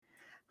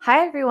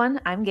Hi everyone,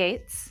 I'm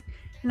Gates,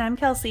 And I'm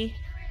Kelsey.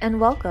 and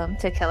welcome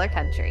to Killer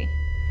Country.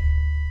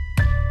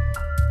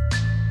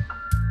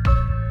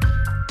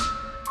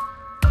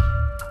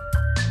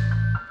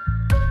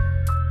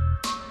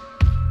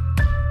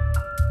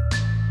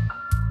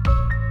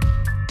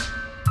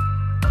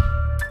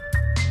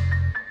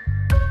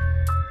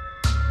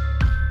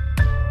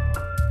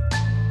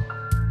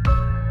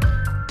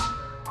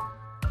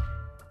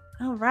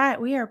 All right,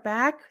 we are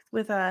back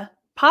with a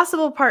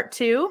possible part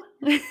two.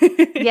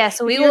 Yes,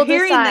 If we you're will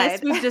hearing this,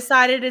 decide. we've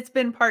decided it's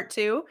been part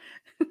two.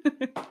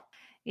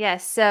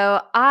 Yes,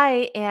 so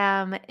I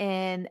am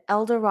in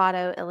El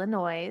Dorado,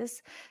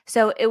 Illinois.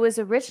 So it was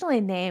originally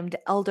named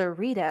El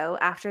Dorado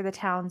after the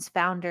town's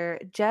founder,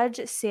 Judge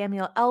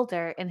Samuel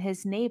Elder, and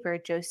his neighbor,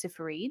 Joseph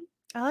Reed.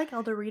 I like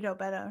El Dorito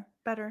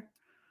better.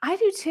 I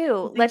do too.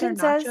 You think they're Legend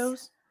says,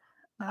 nachos?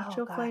 oh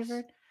Nacho gosh,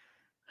 flavored?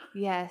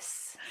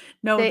 yes,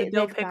 No, they've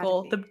got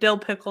to the be. dill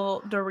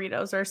pickle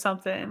Doritos are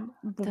something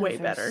way Those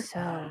are better.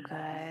 so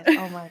good.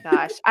 Oh my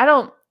gosh.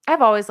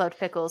 I've always loved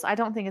pickles. I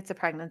don't think it's a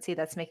pregnancy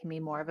that's making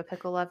me more of a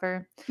pickle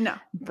lover. No.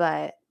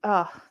 But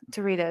oh,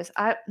 Doritos.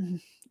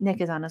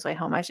 Nick is on his way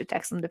home. I should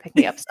text him to pick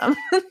me up some.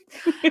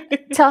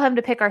 Tell him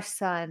to pick our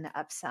son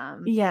up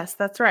some. Yes,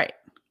 that's right.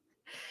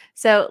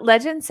 So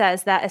legend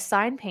says that a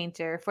sign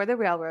painter for the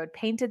railroad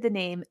painted the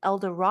name El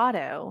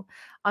Dorado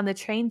on the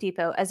train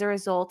depot as a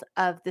result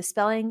of the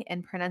spelling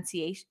and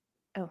pronunciation.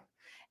 Oh,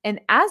 and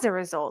as a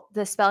result,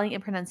 the spelling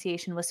and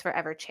pronunciation was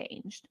forever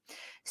changed.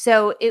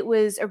 So it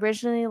was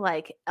originally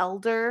like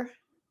Elder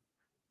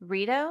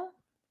Rito,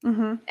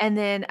 Mm-hmm. and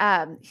then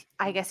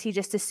I guess he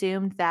just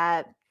assumed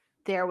that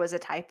there was a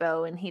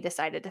typo and he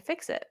decided to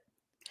fix it.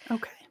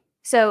 Okay.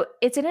 So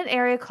it's in an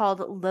area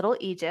called Little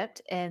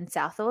Egypt in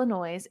South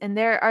Illinois. And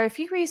there are a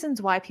few reasons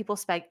why people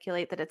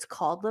speculate that it's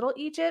called Little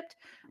Egypt.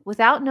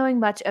 Without knowing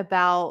much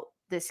about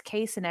this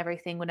case and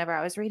everything, whenever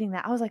I was reading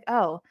that, I was like,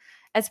 oh,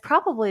 it's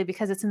probably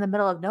because it's in the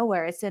middle of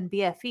nowhere. It's in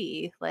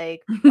BFE,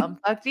 like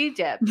bumfucked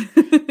Egypt.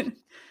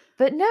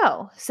 But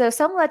no. So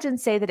some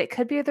legends say that it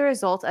could be the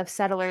result of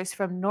settlers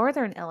from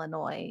northern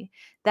Illinois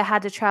that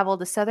had to travel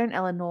to southern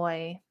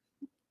Illinois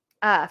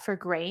for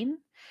grain.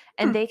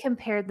 And Hmm. they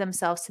compared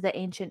themselves to the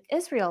ancient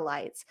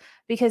Israelites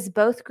because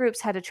both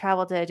groups had to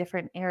travel to a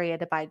different area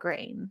to buy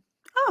grain.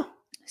 Oh,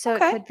 So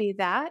it okay. could be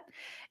that.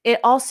 It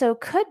also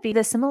could be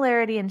the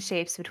similarity in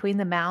shapes between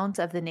the mounds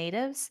of the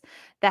natives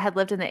that had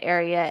lived in the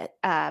area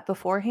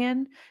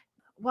beforehand.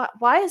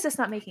 Why is this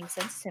not making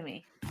sense to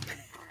me?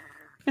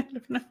 I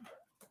don't know.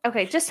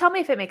 Okay, just tell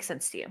me if it makes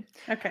sense to you.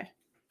 Okay.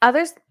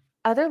 Others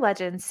Other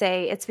legends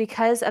say it's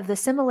because of the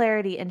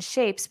similarity in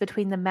shapes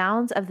between the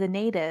mounds of the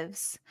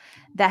natives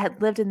that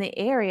had lived in the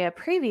area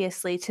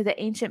previously to the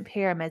ancient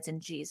pyramids in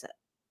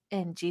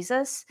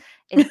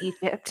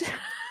Egypt.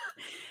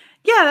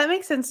 Yeah, that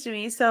makes sense to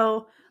me.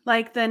 So,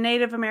 like the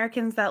Native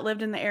Americans that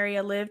lived in the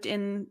area lived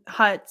in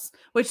huts,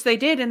 which they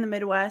did in the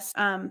Midwest.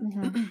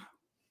 Mhm.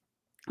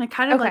 Like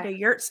kind of like Okay. a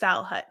yurt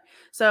style hut.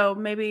 So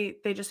maybe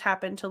they just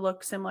happen to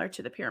look similar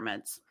to the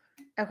pyramids.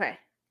 Okay.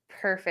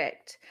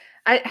 Perfect.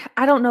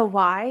 I don't know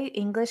why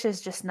English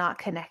is just not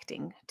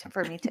connecting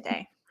for me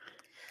today.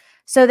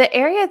 So the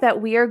area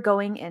that we are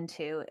going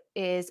into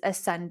is a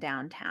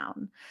sundown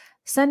town.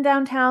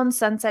 Sundown town,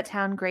 sunset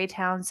town, gray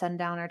town,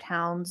 sundowner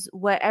towns,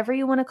 whatever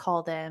you want to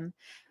call them.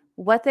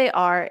 What they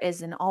are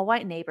is an all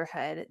white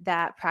neighborhood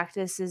that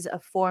practices a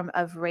form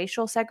of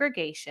racial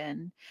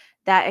segregation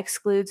that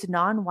excludes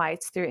non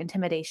whites through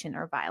intimidation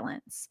or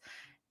violence.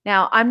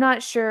 Now, I'm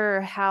not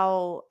sure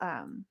how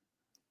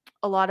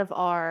a lot of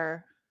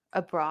our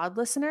abroad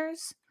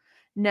listeners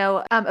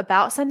know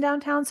about Sundown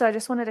Town. So I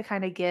just wanted to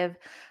kind of give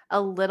a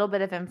little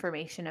bit of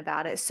information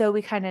about it so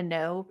we kind of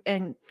know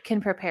and can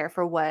prepare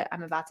for what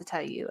I'm about to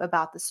tell you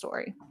about the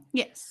story.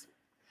 Yes.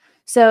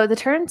 So the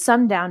term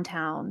Sundown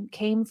Town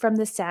came from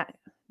the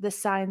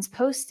signs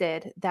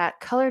posted that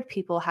colored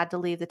people had to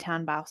leave the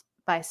town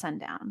by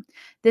sundown.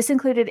 This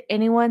included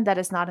anyone that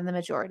is not in the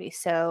majority.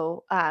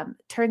 So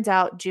turns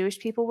out Jewish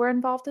people were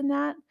involved in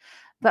that,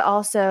 but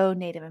also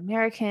Native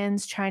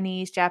Americans,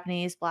 Chinese,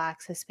 Japanese,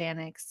 Blacks,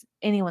 Hispanics,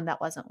 anyone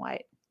that wasn't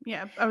white.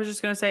 Yeah. I was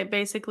just going to say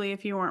basically,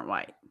 if you weren't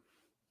white.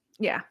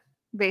 Yeah.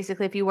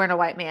 Basically, if you weren't a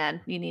white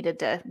man, you needed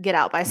to get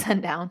out by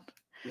sundown.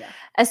 Yeah.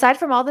 Aside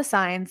from all the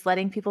signs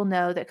letting people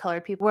know that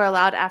colored people were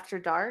allowed after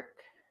dark,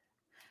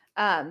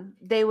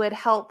 they would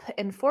help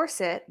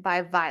enforce it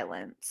by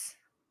violence.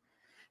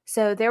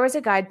 So there was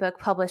a guidebook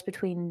published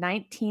between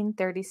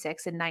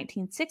 1936 and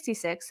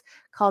 1966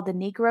 called the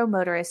Negro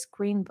Motorist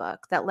Green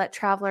Book that let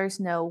travelers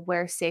know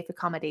where safe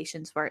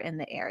accommodations were in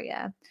the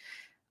area.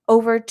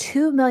 Over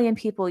 2 million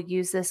people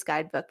used this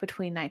guidebook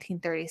between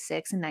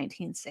 1936 and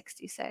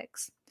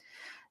 1966.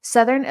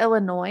 Southern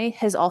Illinois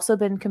has also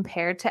been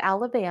compared to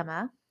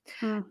Alabama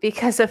Hmm.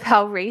 because of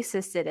how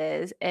racist it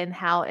is and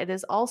how it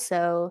is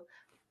also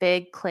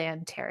big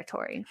Klan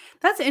territory.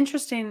 That's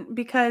interesting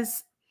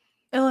because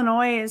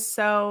Illinois is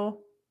so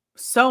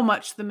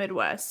much the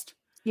Midwest.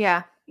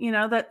 Yeah. You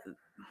know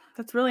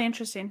that's really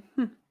interesting.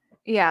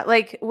 Yeah,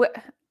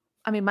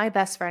 I mean, my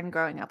best friend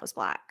growing up was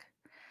black.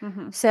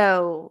 Mhm.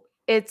 So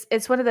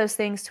it's one of those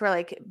things to where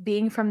like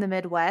being from the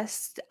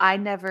Midwest,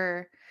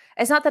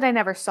 it's not that I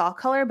never saw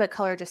color, but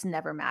color just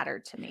never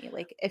mattered to me.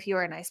 Like if you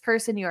were a nice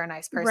person, you were a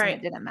nice person. It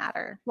Right. didn't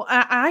matter. Well,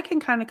 I can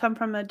kind of come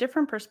from a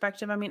different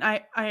perspective. I mean,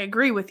 I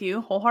agree with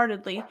you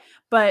wholeheartedly,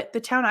 but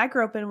the town I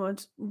grew up in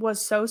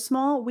was so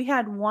small. We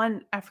had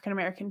one African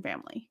American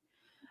family,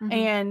 Hmm.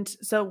 and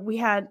so we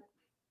had,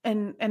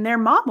 and their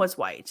mom was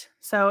white,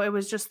 so it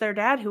was just their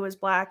dad who was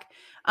black.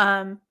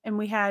 And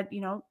we had,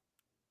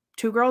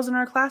 two girls in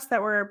our class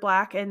that were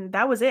black, and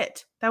that was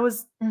it. That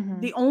was Hmm.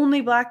 the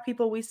only black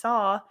people we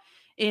saw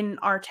in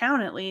our town,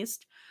 at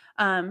least.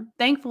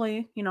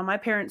 Thankfully, my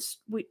parents,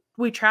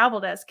 we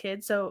traveled as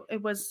kids, so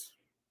it was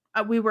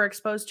we were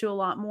exposed to a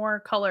lot more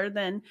color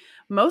than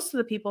most of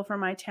the people from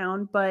my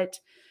town. But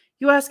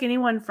you ask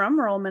anyone from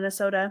rural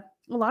Minnesota,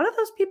 a lot of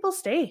those people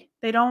stay.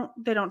 They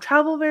don't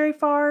travel very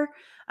far.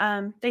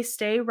 They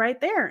stay right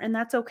there, and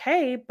that's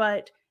okay.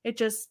 But it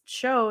just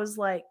shows,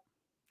 like,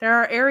 there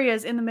are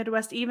areas in the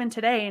Midwest, even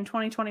today in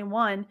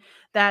 2021,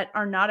 that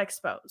are not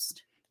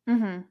exposed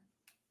Hmm.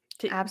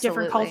 to different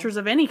Absolutely. cultures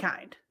of any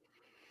kind.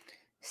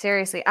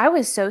 Seriously, I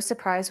was so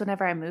surprised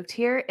whenever I moved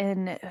here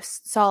and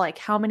saw like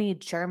how many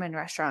German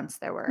restaurants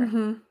there were.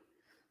 Mhm.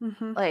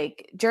 Mhm.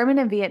 Like German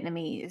and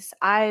Vietnamese.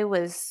 I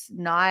was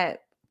not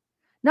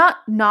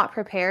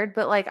prepared,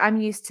 but like I'm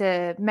used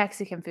to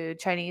Mexican food,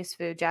 Chinese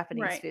food,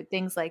 Japanese Right. food,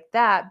 things like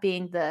that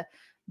being the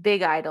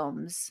big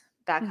items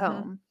back Mhm.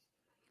 home.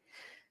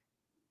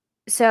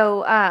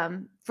 So,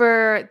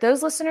 for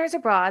those listeners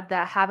abroad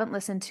that haven't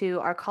listened to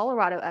our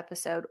Colorado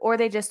episode, or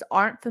they just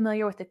aren't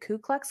familiar with the Ku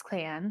Klux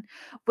Klan,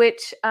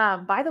 which,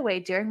 by the way,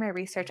 during my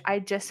research, I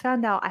just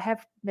found out I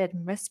have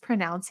been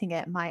mispronouncing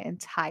it my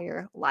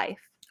entire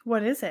life.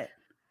 What is it?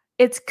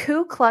 It's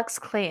Ku Klux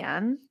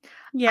Klan. I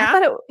Yeah?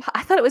 thought it,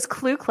 I thought it was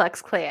Klu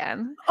Klux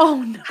Klan.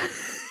 Oh, no.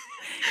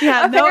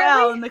 Yeah, no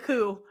apparently, L in the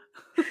coup.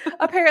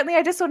 apparently,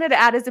 I just wanted to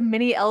add as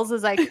many L's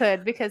as I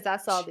could because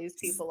that's all these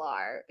Jeez. people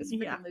are, is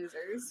Yeah. freaking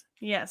losers.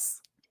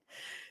 Yes.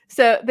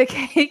 So the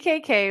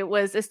KKK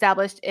was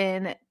established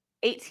in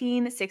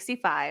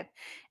 1865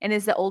 and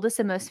is the oldest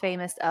and most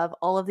famous of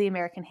all of the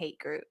American hate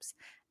groups.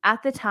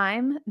 At the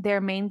time,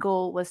 their main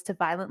goal was to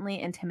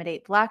violently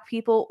intimidate Black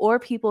people or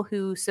people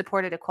who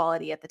supported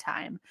equality at the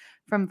time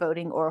from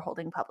voting or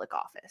holding public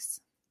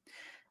office.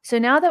 So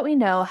now that we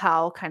know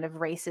how kind of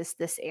racist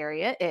this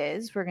area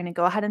is, we're going to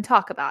go ahead and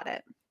talk about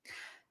it.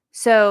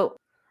 So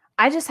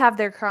I just have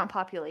their current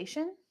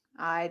population.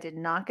 I did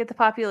not get the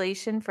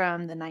population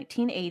from the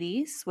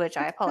 1980s, which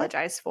I That's okay.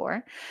 apologize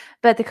for.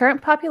 But the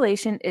current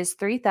population is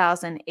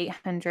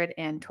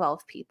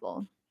 3,812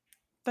 people.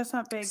 That's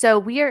not big.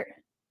 So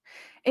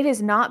it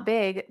is not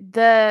big.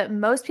 The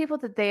most people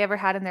that they ever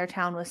had in their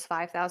town was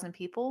 5,000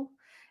 people.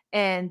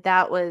 And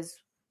that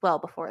was well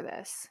before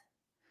this.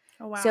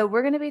 Oh, So wow.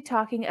 we're going to be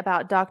talking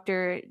about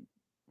Dr.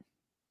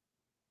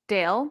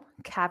 Dale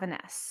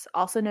Cavaness,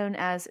 also known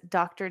as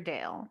Dr.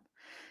 Dale.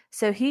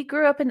 So he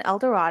grew up in El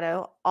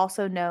Dorado,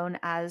 also known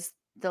as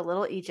the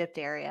Little Egypt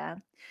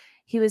area.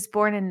 He was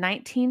born in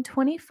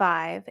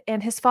 1925,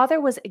 and his father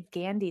was a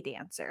Gandhi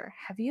dancer.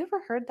 Have you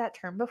ever heard that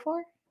term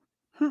before?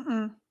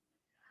 Mm-mm.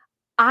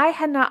 I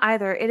had not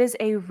either. It is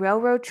a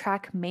railroad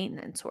track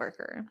maintenance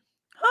worker.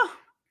 Huh.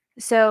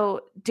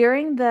 So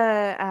during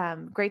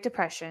the Great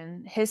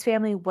Depression, his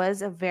family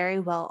was a very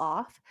well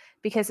off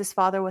because his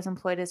father was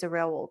employed as a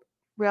railroad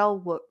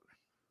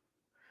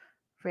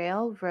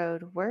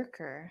railroad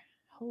worker.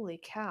 Holy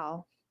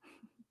cow.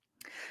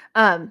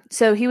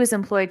 So he was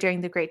employed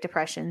during the Great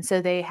Depression,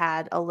 so they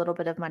had a little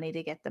bit of money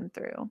to get them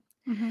through.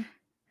 Mhm.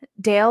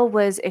 Dale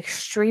was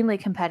extremely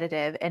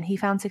competitive and he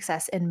found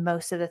success in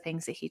most of the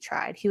things that he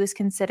tried. He was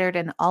considered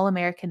an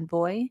all-American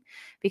boy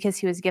because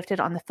he was gifted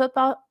on the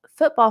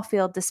football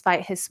field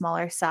despite his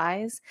smaller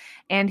size,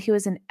 and he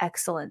was an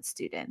excellent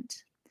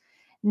student.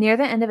 Near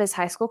the end of his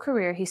high school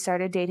career, he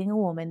started dating a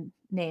woman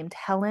named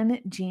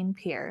Helen Jean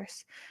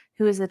Pierce,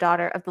 who is the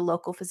daughter of the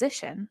local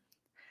physician.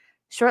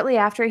 Shortly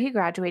after he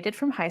graduated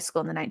from high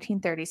school in the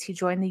 1930s, he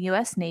joined the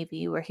U.S.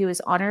 Navy, where he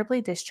was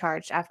honorably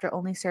discharged after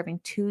only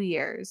serving 2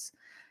 years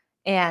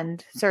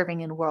and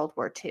serving in World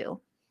War II.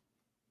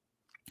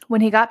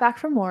 When he got back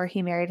from war,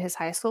 he married his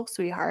high school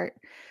sweetheart,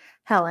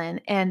 Helen,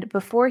 and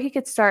before he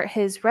could start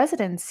his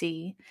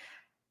residency,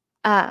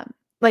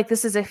 like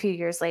this is a few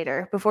years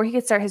later, before he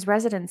could start his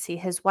residency,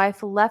 his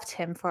wife left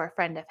him for a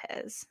friend of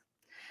his,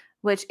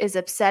 which is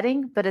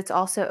upsetting, but it's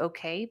also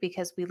okay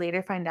because we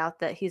later find out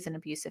that he's an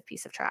abusive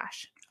piece of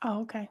trash.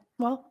 Oh, okay.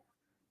 Well,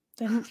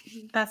 then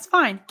that's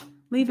fine.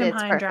 Leave him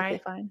It's high and perfectly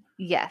dry. fine.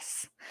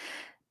 Yes.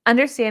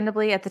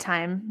 Understandably, at the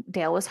time,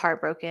 Dale was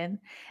heartbroken,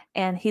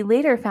 and he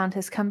later found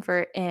his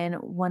comfort in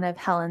one of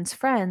Helen's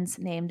friends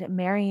named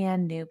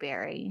Marianne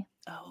Newberry.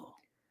 Oh.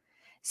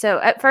 So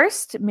at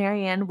first,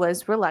 Marianne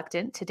was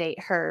reluctant to date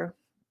her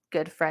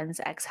good friend's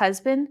ex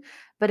husband,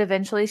 but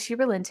eventually she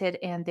relented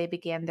and they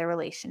began their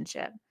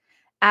relationship.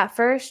 At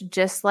first,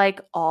 just like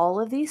all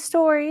of these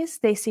stories,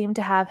 they seem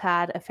to have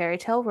had a fairy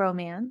tale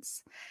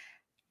romance.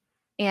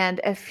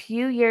 And a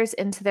few years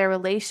into their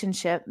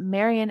relationship,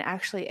 Marion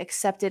actually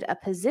accepted a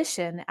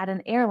position at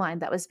an airline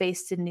that was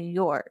based in New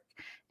York,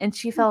 and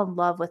she fell in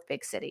love with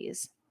big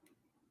cities.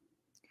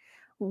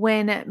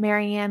 When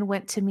Marianne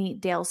went to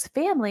meet Dale's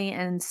family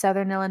in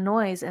Southern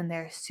Illinois in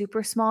their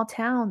super small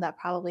town that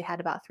probably had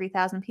about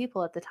 3,000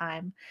 people at the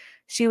time,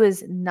 she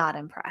was not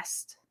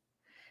impressed.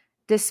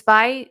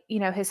 Despite,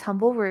 his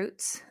humble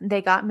roots,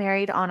 they got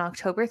married on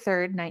October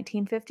 3rd,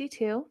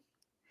 1952.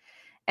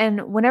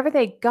 And whenever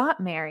they got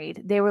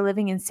married, they were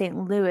living in St.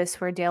 Louis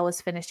where Dale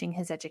was finishing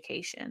his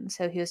education.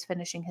 So he was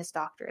finishing his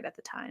doctorate at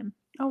the time.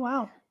 Oh,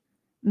 wow.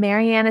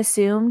 Marianne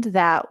assumed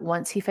that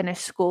once he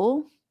finished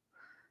school,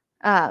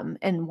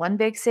 in one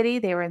big city,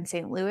 they were in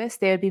St. Louis,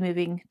 they would be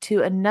moving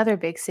to another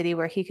big city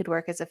where he could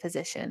work as a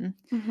physician.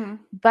 Mm-hmm.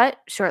 But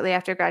shortly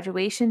after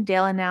graduation,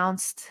 Dale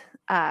announced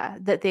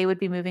that they would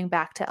be moving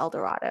back to El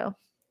Dorado.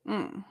 She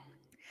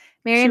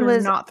Marianne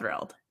was not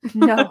thrilled.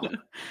 No.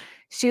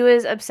 She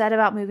was upset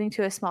about moving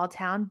to a small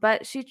town,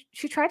 but she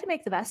tried to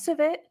make the best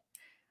of it.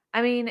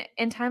 I mean,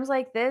 in times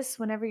like this,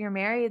 whenever you're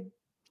married,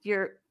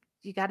 you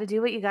got to do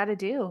what you got to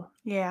do.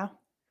 Yeah.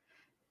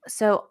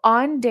 So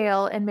on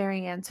Dale and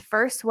Marianne's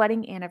first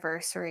wedding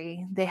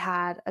anniversary, they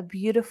had a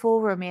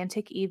beautiful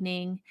romantic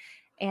evening,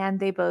 and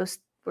they both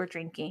were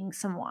drinking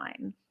some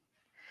wine.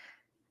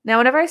 Now,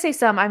 whenever I say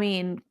some, I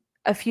mean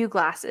a few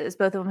glasses.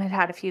 Both of them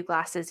had a few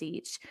glasses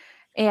each.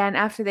 And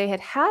after they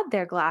had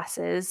their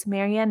glasses,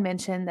 Marianne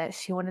mentioned that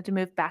she wanted to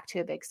move back to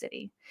a big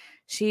city.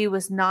 She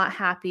was not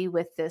happy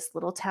with this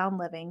little town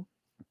living.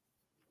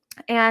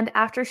 And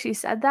after she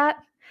said that,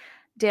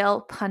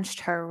 Dale punched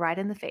her right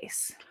in the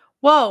face.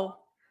 Whoa.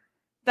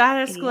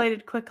 That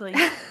escalated quickly.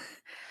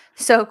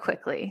 So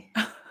quickly.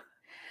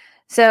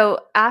 So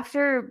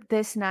after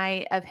this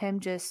night of him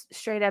just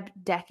straight up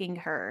decking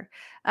her,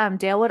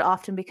 Dale would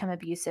often become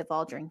abusive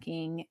while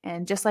drinking.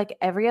 And just like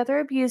every other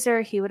abuser,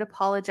 he would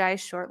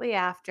apologize shortly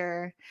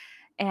after.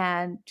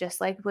 And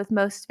just like with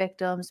most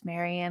victims,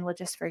 Marianne would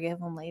just forgive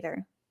him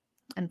later,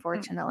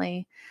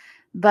 unfortunately.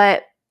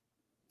 But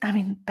I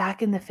mean,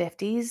 back in the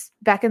 50s,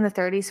 back in the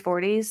 30s,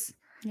 40s,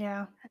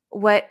 yeah.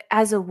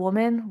 As a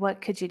woman,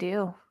 what could you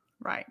do?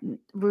 Right.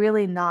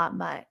 Really not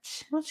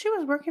much. Well, she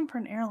was working for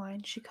an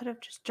airline. She could have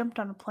just jumped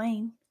on a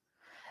plane.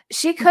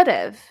 She could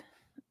have.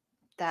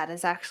 That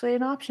is actually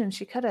an option.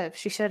 She could have.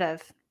 She should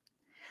have.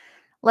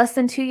 Less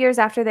than 2 years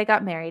after they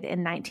got married,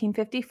 in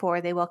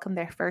 1954, they welcomed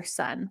their first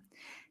son.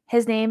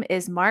 His name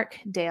is Mark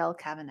Dale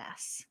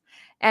Cavaness.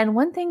 And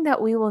one thing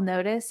that we will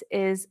notice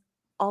is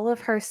all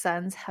of her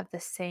sons have the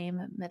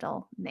same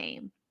middle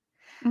name.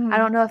 I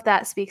don't know if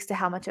that speaks to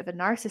how much of a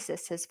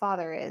narcissist his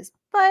father is,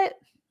 but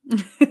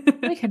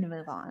we can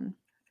move on.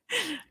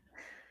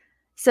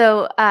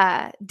 So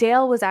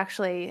Dale was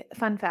actually,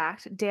 fun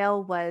fact,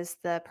 Dale was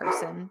the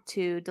person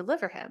to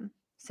deliver him.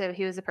 So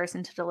he was the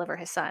person to deliver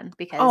his son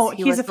because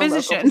he's a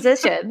physician.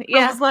 Physician.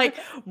 Yeah. I was like,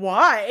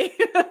 why?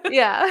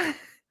 Yeah.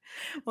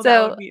 Well,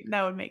 So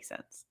that would make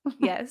sense.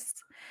 Yes.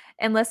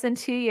 And less than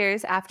 2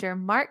 years after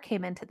Mark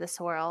came into this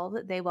world,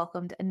 they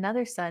welcomed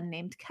another son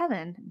named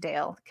Kevin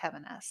Dale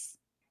Cavaness.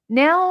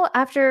 Now,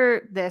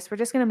 after this, we're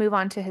just going to move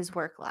on to his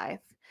work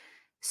life.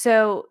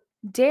 So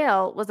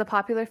Dale was a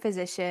popular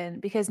physician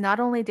because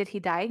not only did he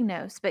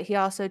diagnose, but he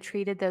also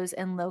treated those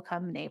in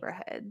low-income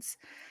neighborhoods.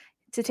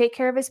 To take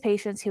care of his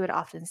patients, he would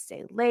often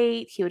stay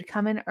late, he would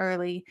come in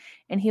early,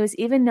 and he was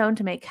even known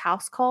to make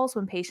house calls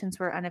when patients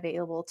were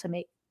unable to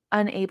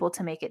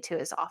make it to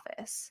his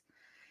office.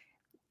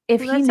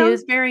 That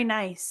sounds very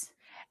nice.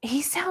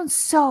 He sounds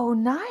so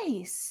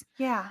nice.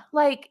 Yeah.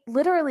 Like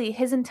literally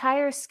his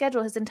entire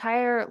schedule, his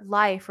entire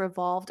life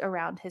revolved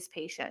around his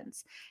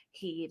patients.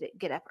 He'd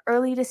get up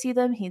early to see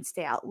them. He'd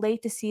stay out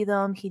late to see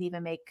them. He'd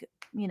even make,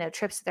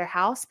 trips to their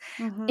house.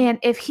 Mm-hmm. And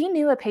if he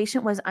knew a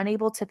patient was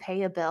unable to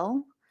pay a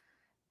bill,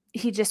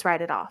 he'd just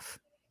write it off.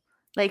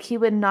 Like he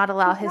would not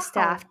allow his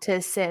staff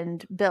to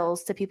send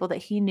bills to people that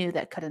he knew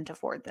that couldn't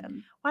afford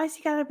them. Why has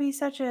he got to be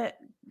such a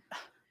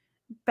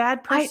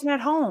bad person at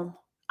home?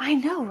 I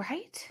know,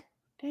 right?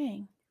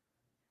 Dang.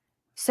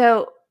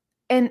 So,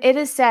 and it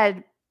is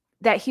said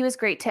that he was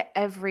great to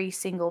every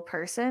single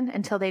person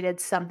until they did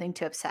something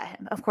to upset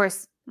him. Of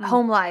course,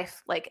 home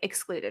life,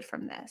 excluded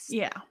from this.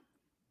 Yeah.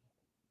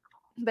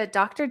 But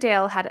Dr.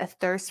 Dale had a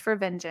thirst for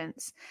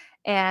vengeance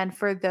and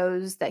for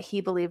those that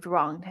he believed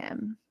wronged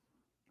him.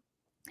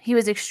 He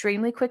was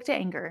extremely quick to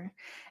anger,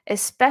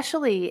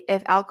 especially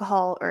if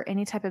alcohol or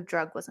any type of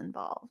drug was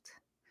involved.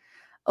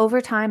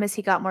 Over time, as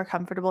he got more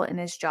comfortable in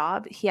his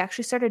job, he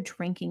actually started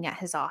drinking at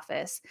his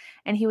office,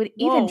 and he would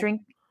even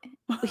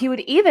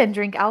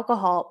drink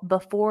alcohol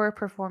before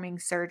performing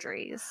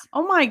surgeries.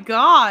 Oh my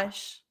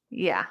gosh.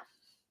 Yeah.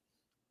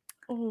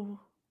 Oh.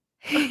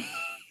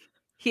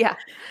 Yeah.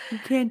 You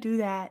can't do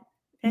that.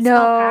 It's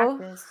No.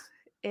 malpractice.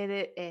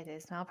 It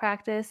is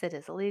malpractice. It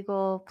is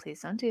illegal.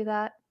 Please don't do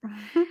that.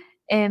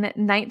 In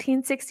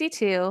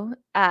 1962,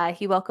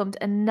 he welcomed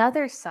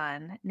another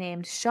son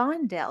named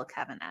Sean Dale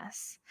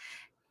Cavaness.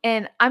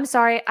 And I'm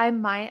sorry, I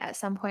might at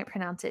some point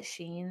pronounce it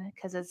Sheen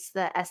because it's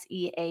the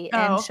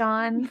Sean,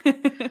 Sean.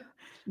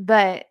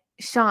 But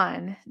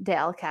Sean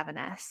Dale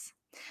Cavaness.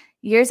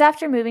 Years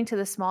after moving to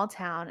the small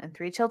town and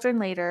 3 children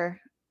later,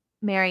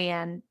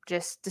 Marianne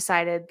just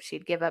decided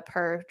she'd give up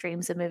her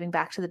dreams of moving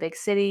back to the big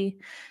city.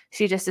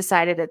 She just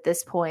decided at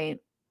this point,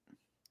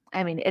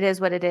 I mean, it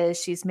is what it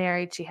is. She's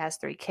married. She has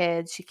 3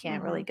 kids. She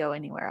can't really go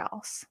anywhere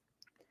else.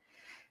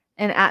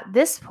 And at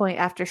this point,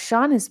 after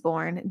Sean is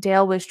born,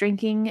 Dale was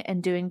drinking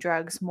and doing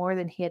drugs more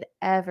than he had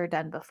ever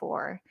done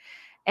before.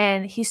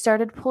 And he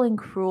started pulling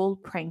cruel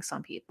pranks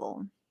on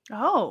people.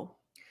 Oh.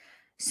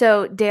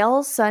 So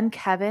Dale's son,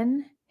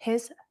 Kevin,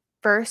 his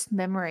first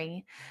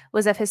memory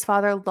was of his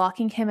father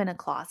locking him in a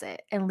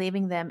closet and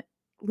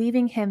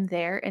leaving him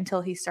there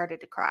until he started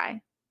to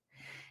cry.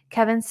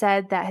 Kevin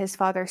said that his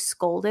father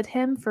scolded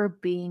him for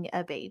being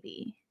a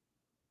baby.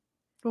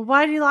 Well,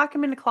 why did you lock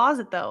him in a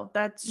closet, though?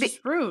 That's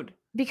just rude.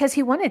 Because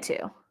he wanted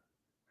to.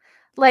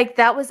 Like,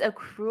 that was a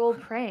cruel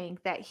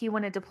prank that he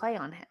wanted to play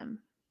on him.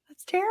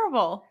 That's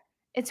terrible.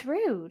 It's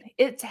rude.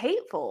 It's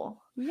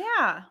hateful.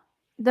 Yeah.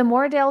 The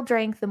more Dale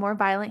drank, the more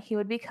violent he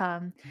would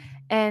become.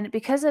 And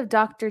because of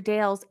Dr.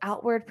 Dale's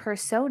outward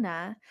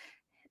persona,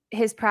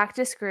 his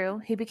practice grew.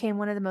 He became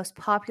one of the most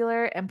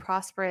popular and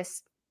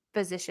prosperous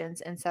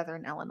physicians in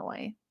Southern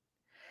Illinois.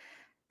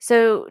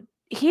 So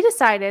he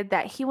decided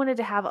that he wanted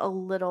to have a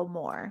little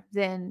more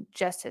than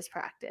just his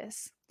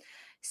practice.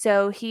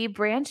 So he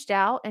branched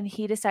out and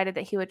he decided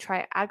that he would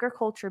try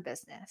agriculture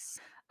business.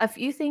 A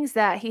few things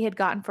that he had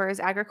gotten for his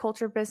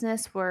agriculture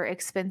business were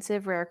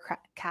expensive, rare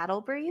cattle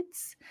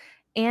breeds,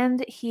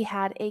 and he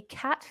had a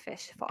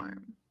catfish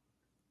farm.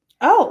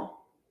 Oh.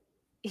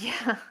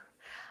 Yeah.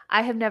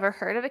 I have never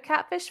heard of a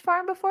catfish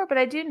farm before, but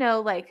I do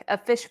know like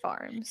of fish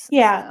farms.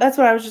 Yeah, that's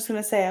what I was just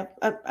going to say.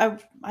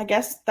 I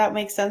guess that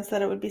makes sense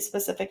that it would be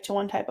specific to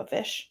one type of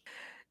fish.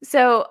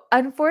 So,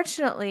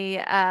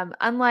 unfortunately,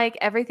 unlike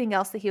everything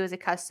else that he was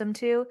accustomed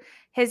to,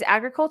 his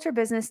agriculture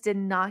business did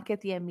not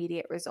get the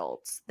immediate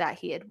results that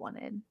he had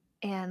wanted.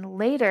 And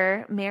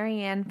later,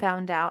 Marianne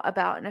found out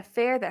about an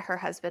affair that her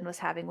husband was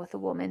having with a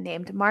woman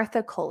named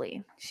Martha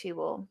Coley. She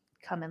will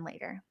come in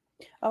later.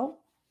 Oh.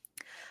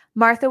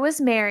 Martha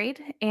was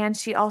married, and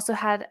she also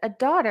had a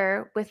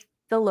daughter with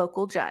the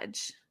local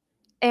judge.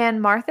 And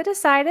Martha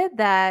decided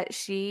that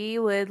she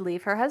would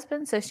leave her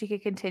husband so she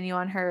could continue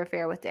on her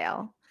affair with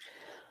Dale.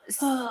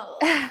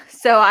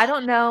 So I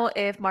don't know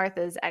if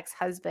Martha's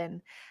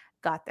ex-husband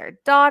got their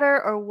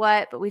daughter or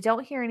what, but we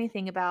don't hear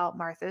anything about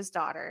Martha's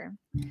daughter.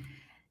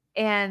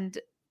 And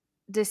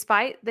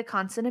despite the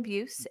constant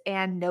abuse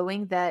and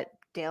knowing that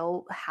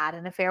Dale had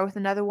an affair with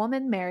another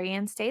woman,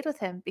 Marianne stayed with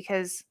him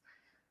because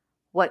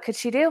what could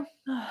she do?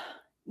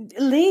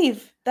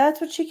 Leave.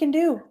 That's what she can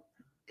do.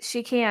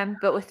 She can,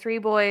 but with 3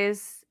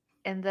 boys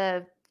in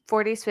the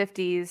 40s,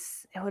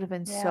 50s, it would have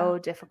been so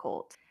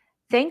difficult.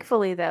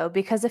 Thankfully, though,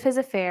 because of his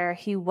affair,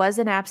 he was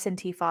an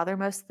absentee father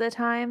most of the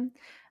time.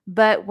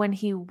 But when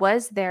he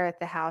was there at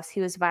the house, he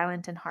was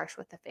violent and harsh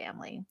with the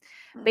family.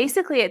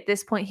 Basically, at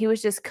this point, he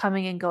was just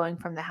coming and going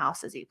from the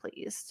house as he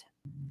pleased.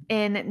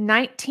 In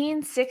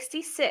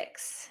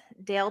 1966,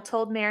 Dale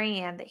told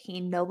Marianne that he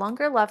no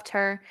longer loved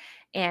her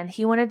and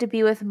he wanted to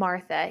be with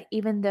Martha,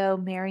 even though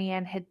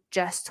Marianne had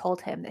just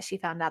told him that she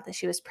found out that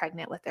she was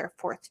pregnant with their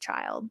 4th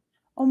child.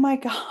 Oh my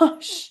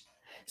gosh.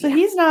 So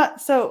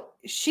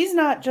she's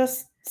not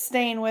just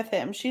staying with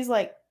him. She's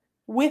like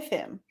with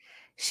him.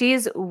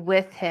 She's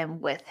with him,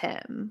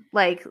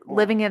 like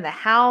living in the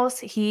house.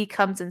 He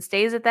comes and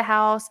stays at the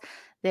house.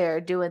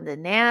 They're doing the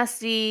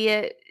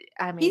nasty.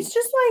 I mean, he's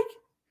just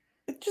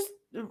like,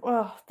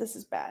 oh, this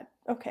is bad.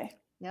 Okay.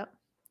 Yep.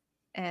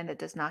 And it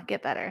does not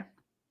get better.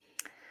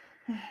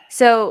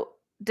 So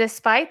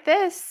despite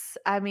this,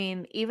 I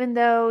mean, even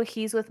though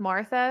he's with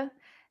Martha,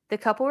 the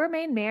couple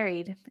remained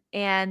married,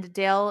 and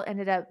Dale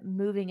ended up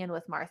moving in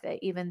with Martha,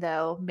 even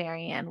though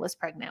Marianne was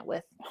pregnant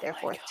with their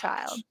 4th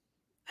child.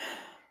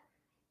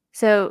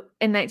 So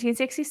in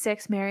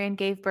 1966, Marianne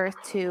gave birth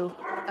to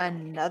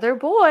another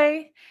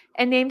boy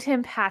and named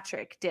him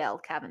Patrick Dale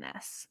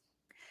Cavaness.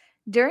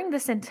 During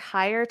this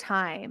entire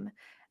time,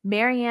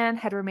 Marianne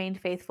had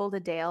remained faithful to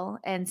Dale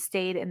and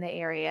stayed in the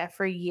area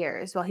for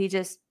years while he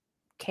just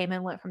came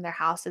and went from their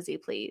house as he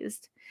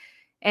pleased.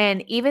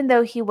 And even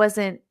though he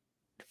wasn't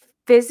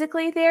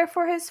physically there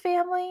for his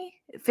family,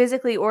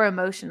 physically or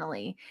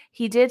emotionally,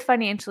 he did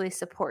financially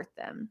support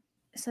them.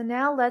 So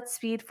now let's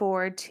speed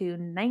forward to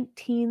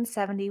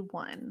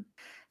 1971.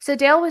 So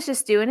Dale was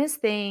just doing his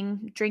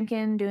thing,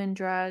 drinking, doing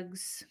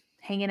drugs,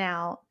 hanging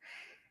out,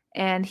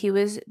 and he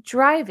was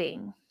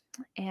driving,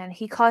 and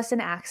he caused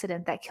an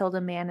accident that killed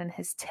a man and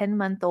his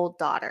 10-month-old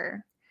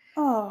daughter.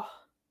 Oh.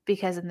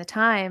 Because in the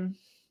time,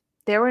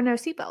 there were no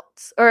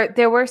seatbelts. Or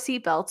there were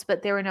seatbelts,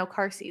 but there were no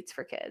car seats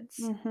for kids.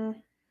 Mm-hmm.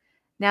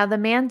 Now, the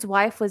man's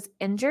wife was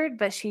injured,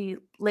 but she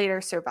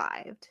later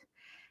survived.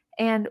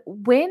 And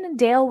when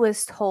Dale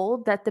was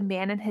told that the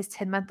man and his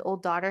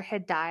 10-month-old daughter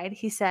had died,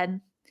 he said,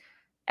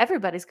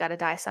 "Everybody's got to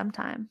die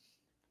sometime."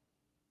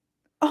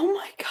 Oh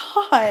my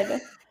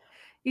God.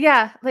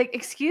 Yeah, like,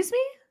 excuse me?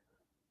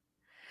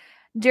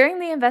 During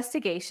the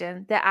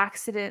investigation of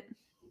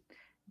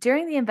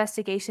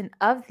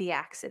the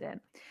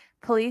accident,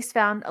 Police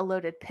found a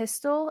loaded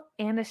pistol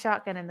and a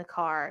shotgun in the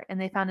car, and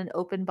they found an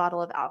open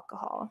bottle of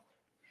alcohol.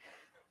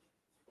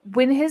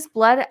 When his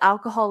blood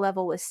alcohol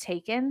level was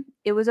taken,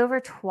 it was over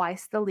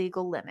twice the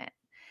legal limit.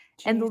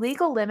 And the Jeez.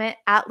 legal limit,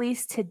 at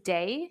least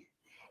today,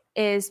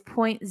 is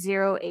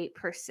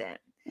 0.08%.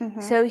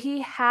 Mhm. So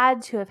he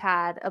had to have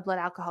had a blood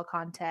alcohol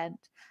content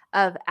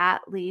of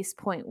at least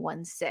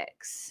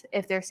 0.16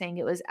 if they're saying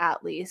it was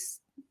at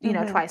least,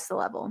 Mhm. twice the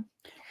level.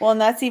 Well, and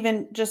that's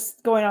even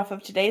just going off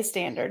of today's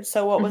standards.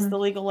 So what was Mhm. the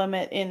legal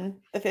limit in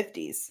the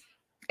 50s?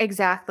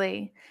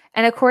 Exactly.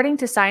 And according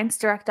to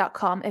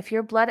ScienceDirect.com, if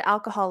your blood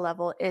alcohol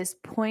level is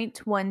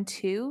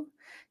 0.12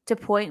 to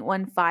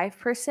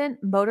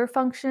 0.15%, motor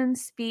function,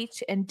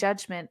 speech, and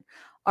judgment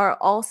are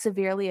all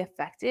severely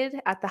affected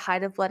at this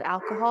height of blood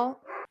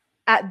alcohol.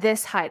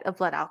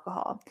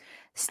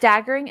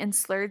 Staggering and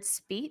slurred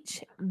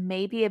speech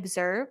may be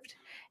observed,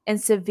 and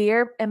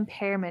severe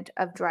impairment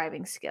of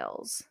driving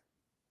skills.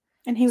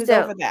 And he was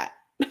So over that.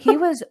 he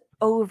was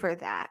over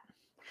that.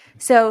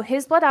 So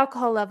his blood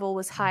alcohol level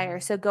was higher.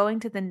 So going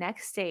to the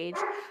next stage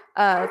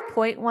of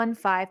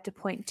 0.15 to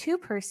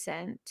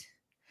 0.2%,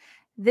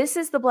 this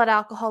is the blood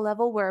alcohol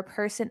level where a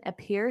person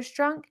appears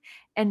drunk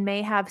and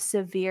may have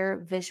severe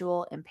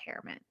visual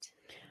impairment.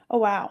 Oh,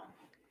 wow.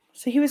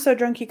 So he was so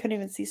drunk he couldn't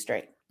even see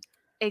straight.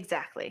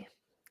 Exactly.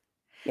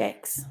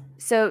 Yikes.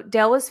 So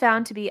Dale was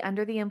found to be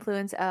under the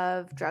influence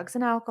of drugs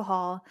and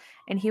alcohol,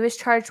 and he was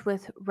charged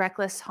with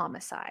reckless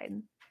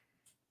homicide.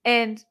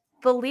 And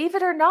believe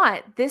it or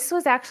not, this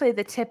was actually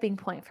the tipping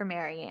point for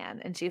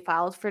Marianne, and she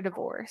filed for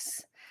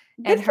divorce.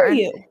 Good And for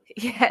you.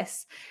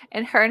 yes,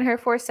 and her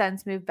 4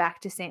 sons moved back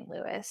to St.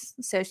 Louis.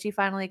 So she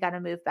finally got to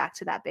move back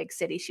to that big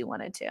city she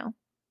wanted to.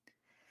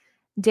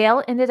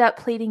 Dale ended up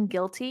pleading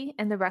guilty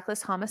in the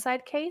reckless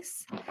homicide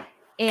case.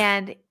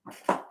 And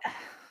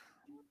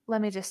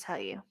let me just tell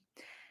you,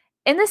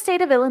 in the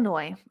state of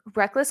Illinois,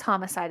 reckless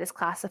homicide is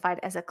classified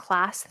as a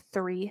Class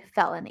 3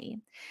 felony,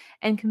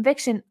 and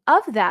conviction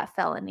of that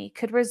felony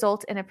could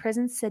result in a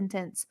prison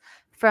sentence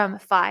from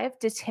 5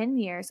 to 10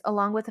 years,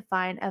 along with a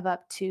fine of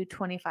up to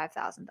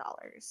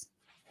 $25,000.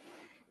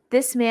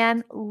 This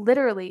man,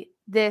 literally,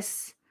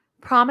 this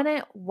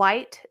prominent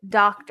white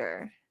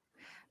doctor,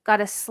 got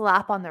a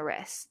slap on the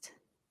wrist.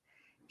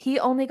 He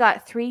only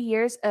got 3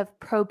 years of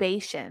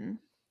probation.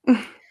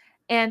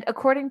 And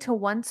according to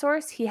one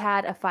source, he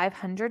had a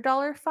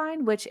 $500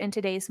 fine, which in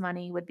today's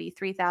money would be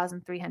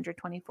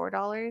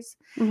 $3,324.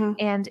 Mm-hmm.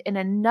 And in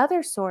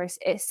another source,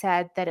 it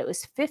said that it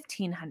was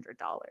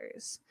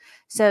 $1,500.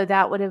 So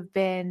that would have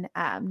been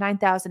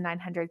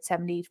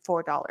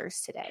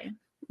 $9,974 today.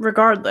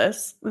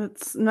 Regardless,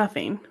 it's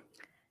nothing.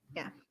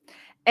 Yeah.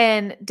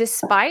 And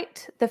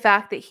despite the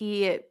fact that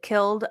he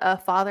killed a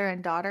father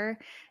and daughter,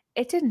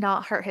 it did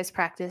not hurt his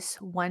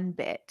practice one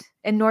bit,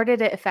 and nor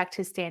did it affect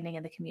his standing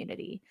in the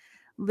community.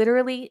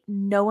 Literally,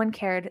 no one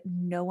cared.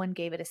 No one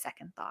gave it a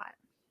second thought.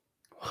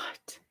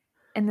 What?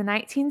 In the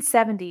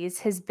 1970s,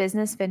 his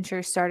business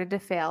ventures started to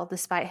fail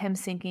despite him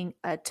sinking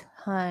a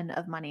ton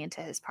of money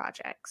into his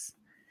projects.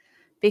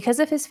 Because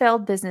of his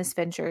failed business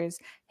ventures,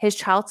 his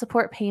child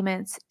support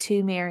payments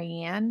to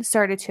Marianne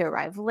started to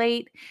arrive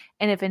late,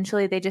 and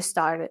eventually they just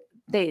stopped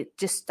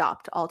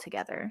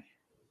altogether.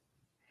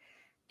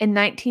 In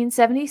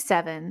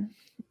 1977,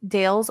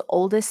 Dale's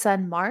oldest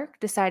son, Mark,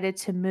 decided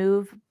to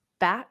move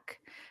back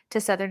to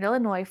Southern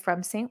Illinois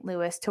from St.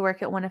 Louis to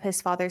work at one of his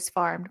father's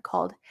farm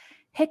called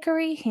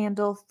Hickory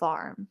Handle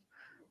Farm,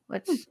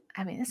 which,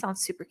 I mean, it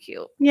sounds super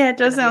cute. Yeah, it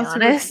does Gonna be sound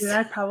super honest. cute.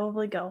 I'd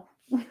probably go.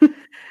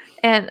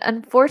 And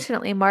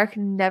unfortunately, Mark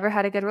never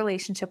had a good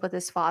relationship with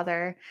his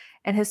father,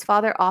 and his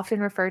father often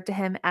referred to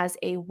him as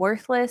a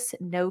worthless,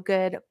 no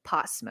good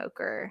pot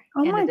smoker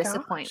Oh and my a gosh.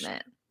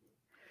 disappointment.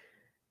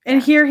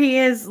 And Yeah. here he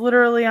is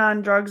literally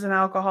on drugs and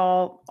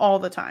alcohol all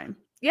the time.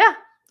 Yeah.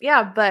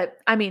 Yeah. But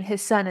I mean,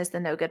 his son is the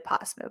no good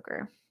pot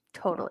smoker.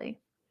 Totally.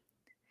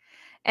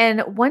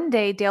 And one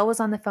day, Dale was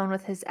on the phone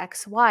with his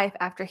ex wife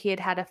after he had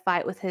had a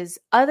fight with his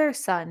other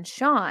son,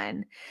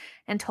 Sean,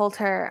 and told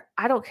her,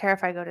 "I don't care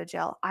if I go to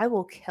jail, I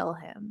will kill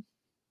him."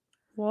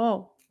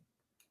 Whoa.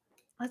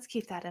 Let's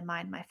keep that in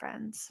mind, my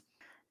friends.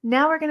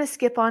 Now we're going to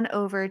skip on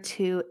over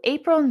to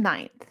April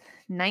 9th,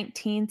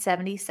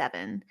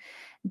 1977.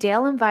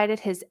 Dale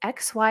invited his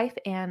ex-wife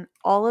and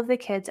all of the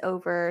kids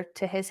over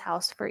to his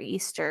house for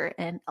Easter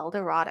in El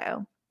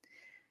Dorado.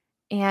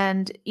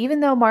 And even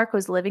though Mark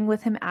was living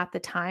with him at the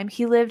time,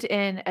 he lived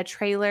in a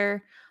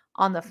trailer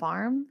on the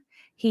farm.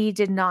 He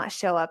did not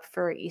show up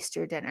for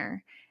Easter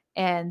dinner,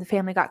 and the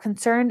family got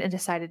concerned and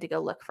decided to go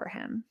look for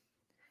him.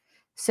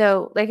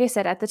 So, like I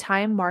said, at the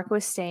time, Mark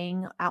was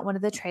staying at one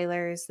of the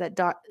trailers that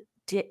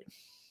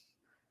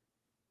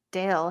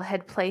Dale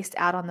had placed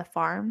out on the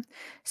farm.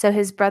 So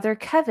his brother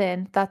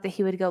Kevin thought that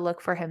he would go look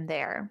for him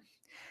there.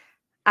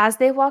 As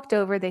they walked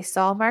over, they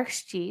saw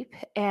Mark's Jeep,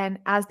 and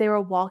as they were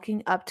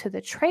walking up to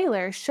the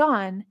trailer,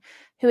 Sean,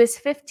 who is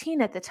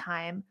 15 at the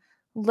time,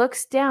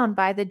 looks down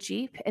by the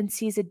Jeep and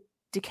sees a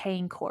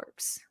decaying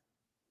corpse.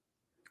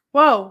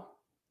 Whoa.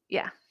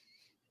 Yeah.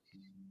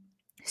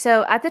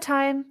 So at the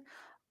time,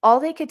 All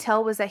they could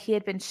tell was that he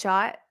had been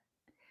shot,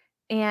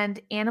 and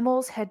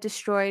animals had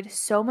destroyed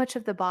so much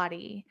of the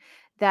body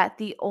that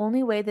the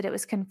only way that it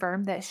was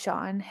confirmed that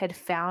Sean had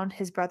found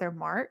his brother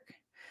Mark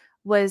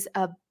was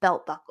a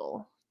belt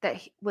buckle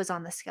that was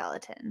on the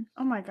skeleton.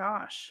 Oh my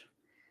gosh.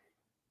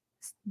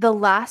 The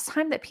last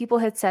time that people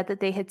had said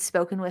that they had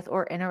spoken with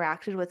or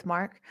interacted with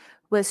Mark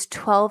was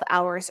 12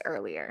 hours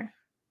earlier.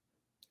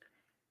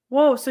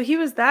 Whoa, so he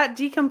was that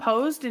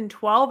decomposed in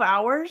 12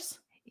 hours?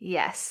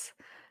 Yes.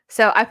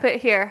 So I put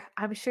here,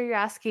 I'm sure you're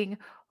asking,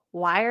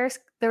 why are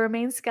the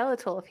remains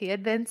skeletal if he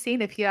had been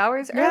seen a few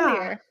hours Yeah.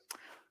 earlier?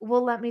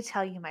 Well, let me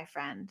tell you, my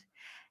friend.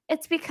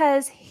 It's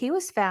because he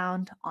was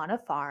found on a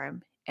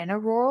farm in a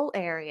rural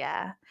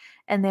area,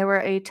 and there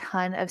were a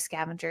ton of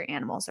scavenger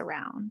animals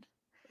around.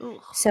 Ugh.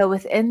 So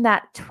within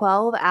that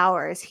 12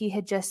 hours, he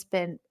had just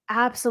been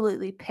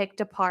absolutely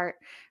picked apart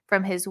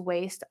from his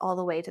waist all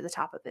the way to the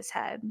top of his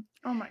head.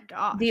 Oh my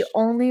The gosh.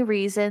 only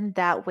reason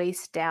that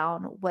waist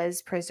down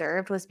was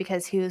preserved was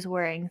because he was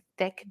wearing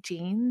thick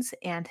jeans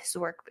and his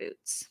work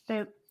boots.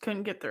 They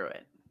couldn't get through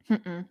it.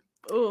 Mm-mm.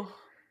 Ugh.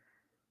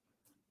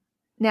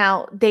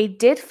 Now, they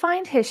did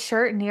find his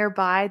shirt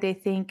nearby. They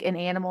think an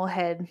animal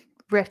had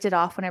ripped it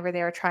off whenever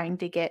they were trying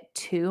to get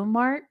to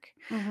Mark,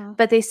 Mm-hmm.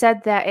 but they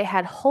said that it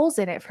had holes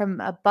in it from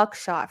a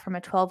buckshot from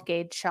a 12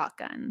 gauge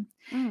shotgun.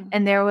 Mm.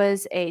 And there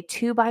was a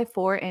 2 by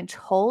 4 inch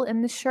hole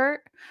in the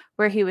shirt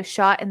where he was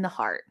shot in the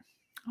heart.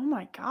 Oh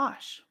my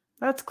gosh.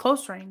 That's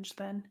close range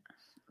then.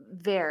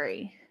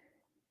 Very.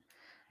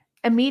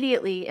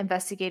 Immediately,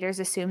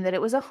 investigators assumed that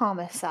it was a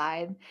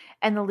homicide,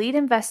 and the lead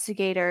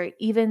investigator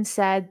even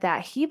said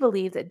that he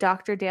believed that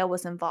Dr. Dale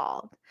was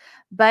involved,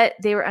 but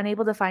they were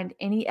unable to find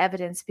any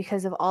evidence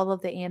because of all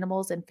of the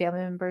animals and family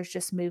members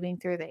just moving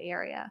through the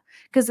area.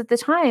 Because at the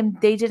time,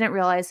 they didn't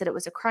realize that it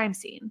was a crime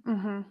scene.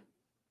 Mm-hmm.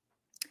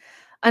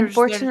 They were just there to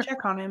Unfortunately,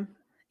 check on him.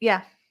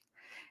 yeah.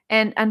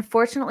 And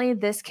unfortunately,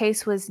 this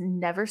case was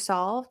never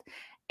solved,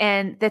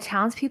 and the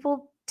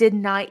townspeople did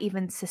not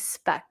even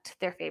suspect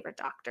their favorite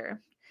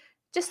doctor.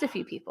 Just a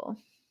few people.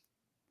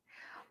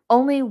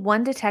 Only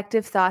one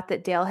detective thought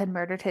that Dale had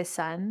murdered his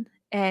son,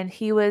 and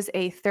he was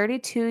a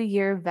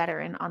 32-year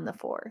veteran on the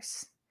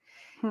force.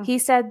 Hmm. He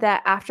said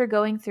that after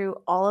going through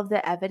all of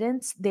the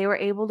evidence, they were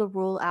able to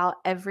rule out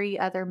every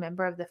other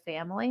member of the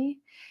family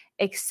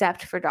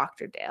except for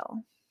Dr.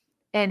 Dale.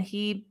 And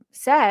he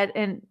said,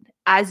 and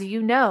as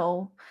you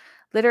know,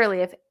 literally,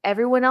 if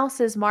everyone else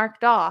is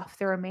marked off,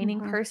 the remaining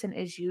Mhm. person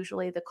is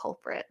usually the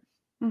culprit.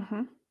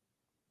 Mm-hmm.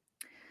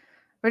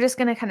 We're just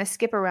going to kind of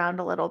skip around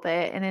a little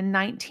bit. And in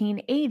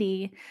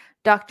 1980,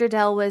 Dr.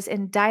 Dell was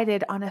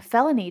indicted on a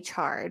felony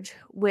charge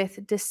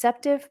with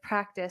deceptive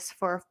practice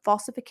for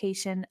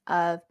falsification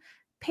of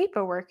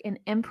paperwork and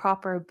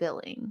improper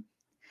billing,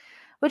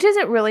 which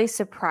isn't really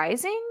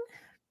surprising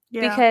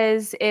Yeah.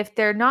 because if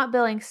they're not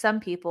billing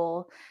some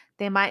people,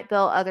 they might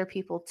bill other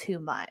people too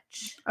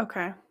much.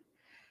 Okay.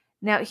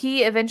 Now,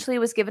 he eventually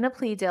was given a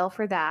plea deal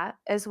for that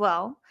as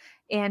well,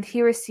 and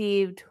he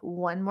received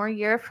 1 more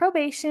year of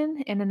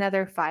probation and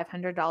another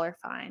 $500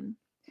 fine.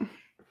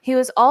 He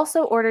was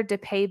also ordered to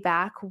pay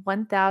back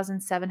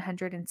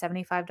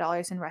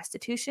 $1,775 in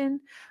restitution,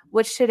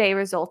 which today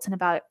results in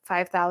about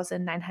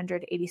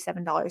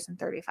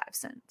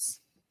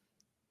 $5,987.35.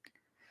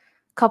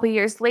 A couple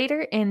years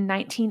later, in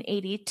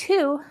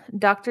 1982,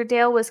 Dr.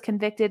 Dale was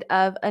convicted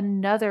of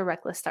another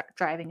reckless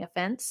driving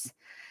offense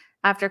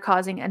after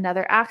causing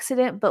another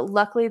accident, but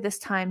luckily this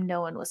time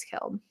no one was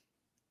killed.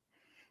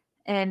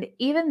 And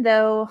even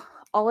though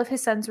all of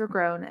his sons were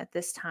grown at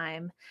this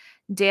time,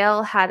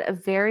 Dale had a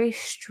very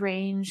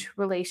strange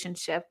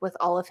relationship with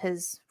all of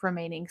his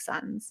remaining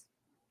sons.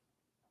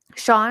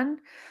 Sean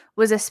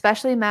was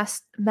especially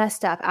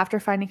messed up after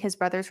finding his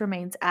brother's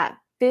remains at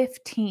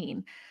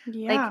 15.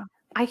 Yeah. Like,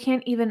 I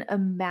can't even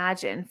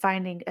imagine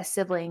finding a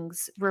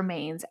sibling's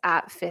remains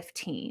at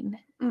 15.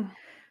 Mm.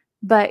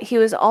 But he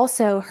was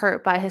also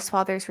hurt by his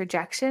father's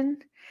rejection,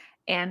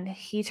 and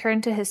he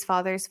turned to his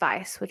father's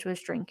vice, which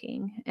was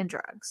drinking and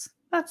drugs.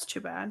 That's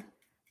too bad.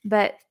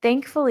 But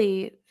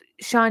thankfully,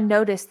 Sean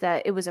noticed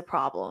that it was a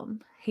problem.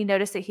 He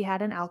noticed that he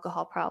had an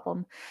alcohol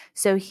problem,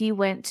 so he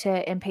went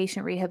to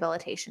inpatient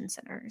rehabilitation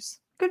centers.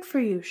 Good for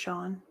you,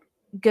 Sean.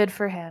 Good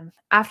for him.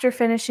 After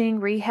finishing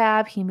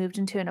rehab, he moved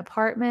into an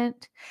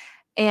apartment.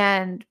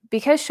 And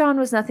because Sean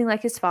was nothing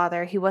like his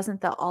father, he wasn't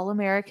the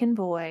all-American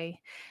boy,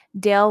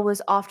 Dale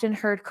was often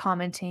heard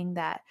commenting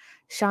that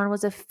Sean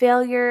was a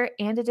failure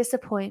and a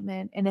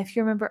disappointment. And if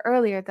you remember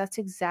earlier, that's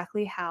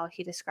exactly how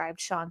he described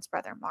Sean's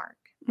brother Mark.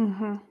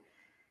 Mm-hmm.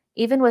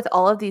 Even with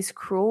all of these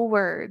cruel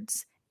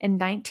words, in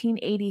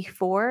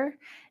 1984,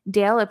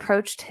 Dale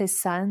approached his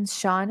sons,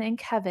 Sean and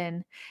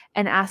Kevin,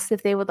 and asked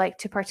if they would like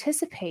to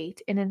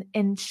participate in an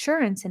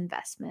insurance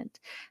investment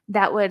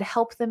that would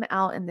help them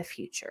out in the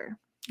future.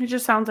 It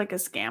just sounds like a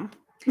scam.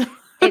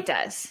 It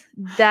does.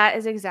 That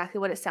is exactly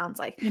what it sounds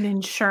like. An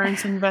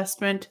insurance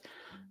investment.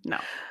 No.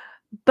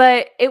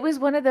 But it was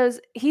one of those,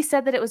 he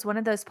said that it was one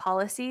of those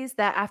policies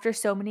that after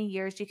so many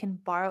years, you can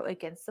borrow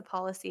against the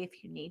policy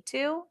if you need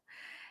to.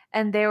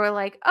 And they were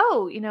like,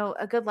 oh,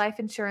 a good life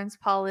insurance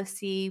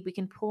policy. We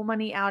can pull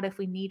money out if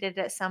we need it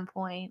at some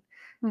point.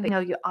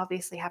 But, you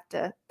obviously have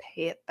to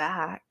pay it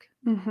back.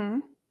 Mm-hmm.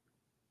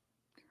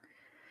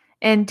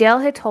 And Dale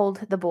had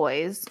told the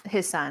boys,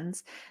 his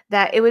sons,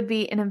 that it would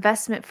be an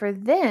investment for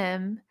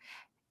them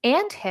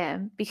and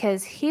him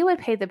because he would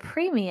pay the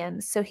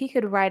premiums so he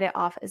could write it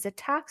off as a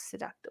tax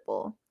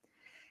deductible.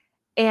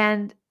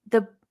 And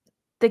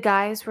the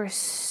guys were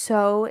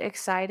so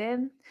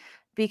excited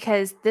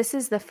because this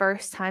is the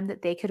first time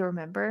that they could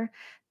remember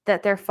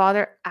that their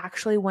father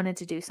actually wanted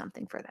to do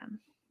something for them.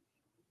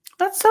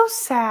 That's so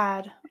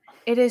sad.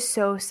 It is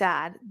so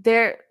sad.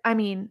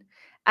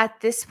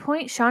 At this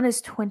point, Sean is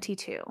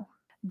 22.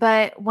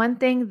 But one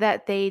thing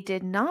that they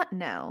did not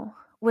know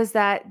was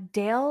that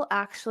Dale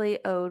actually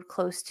owed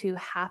close to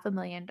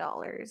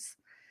 $500,000.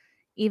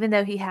 Even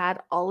though he had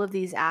all of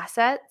these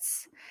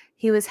assets,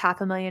 he was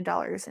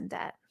 $500,000 in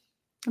debt.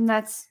 And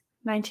that's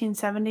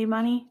 1970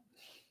 money?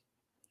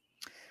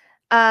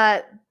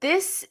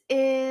 This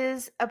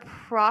is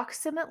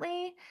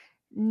approximately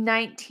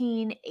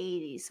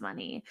 1980s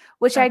money,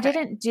 which I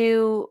didn't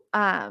do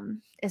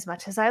as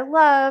much as I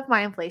love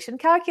my inflation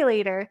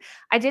calculator.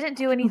 I didn't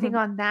do anything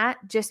on that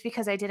just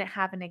because I didn't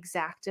have an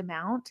exact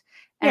amount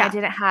and I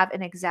didn't have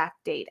an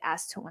exact date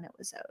as to when it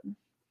was owed.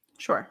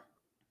 Sure.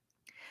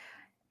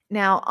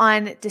 Now,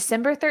 on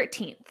December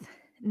 13th,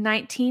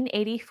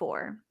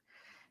 1984,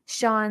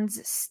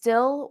 Sean's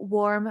still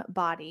warm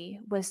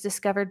body was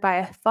discovered by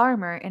a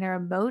farmer in a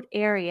remote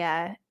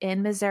area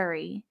in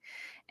Missouri,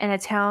 in a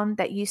town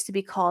that used to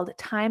be called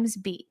Times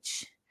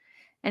Beach.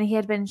 And he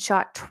had been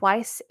shot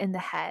twice in the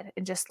head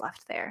and just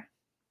left there.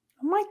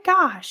 Oh my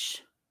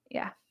gosh.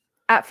 Yeah.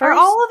 At first, are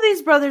all of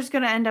these brothers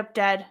going to end up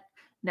dead?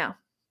 No.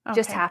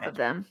 Just half of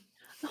them.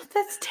 Oh,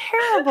 that's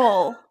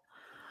terrible.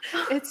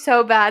 It's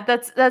so bad.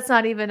 That's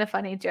not even a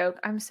funny joke.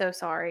 I'm so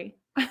sorry.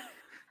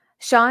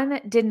 Sean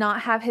did not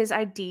have his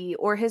ID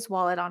or his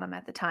wallet on him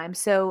at the time.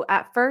 So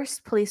at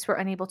first, police were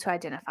unable to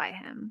identify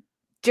him.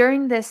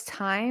 During this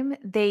time,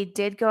 they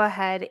did go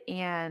ahead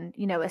and,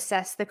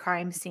 assess the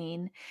crime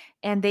scene.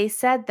 And they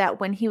said that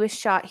when he was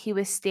shot, he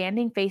was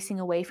standing facing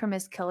away from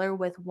his killer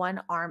with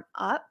one arm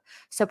up.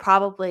 So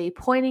probably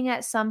pointing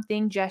at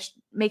something, just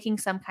making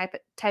some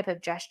type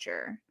of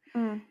gesture.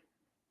 Mm.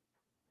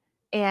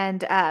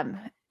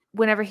 And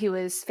whenever he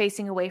was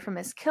facing away from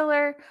his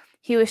killer,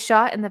 he was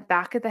shot in the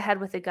back of the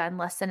head with a gun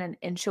less than an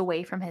inch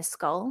away from his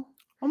skull.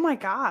 Oh my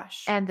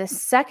gosh. And the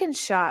second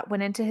shot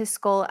went into his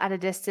skull at a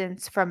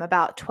distance from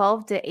about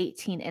 12 to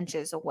 18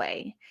 inches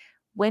away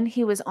when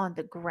he was on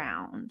the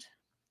ground.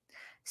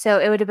 So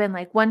it would have been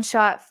like one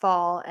shot,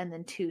 fall, and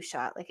then two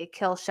shot, like a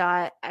kill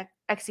shot,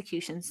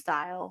 execution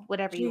style,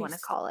 whatever you want to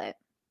call it.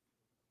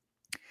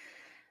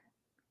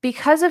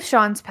 Because of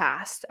Sean's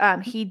past,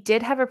 he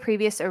did have a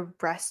previous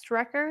arrest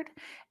record,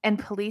 and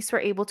police were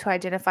able to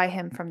identify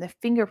him from the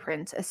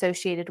fingerprints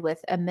associated with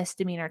a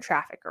misdemeanor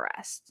traffic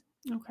arrest.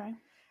 Okay.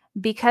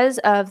 Because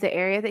of the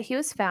area that he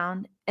was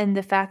found and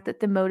the fact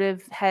that the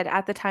motive had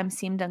at the time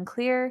seemed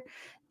unclear,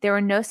 there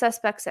were no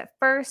suspects at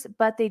first,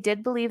 but they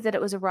did believe that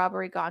it was a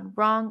robbery gone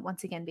wrong,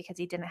 once again, because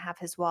he didn't have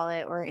his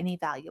wallet or any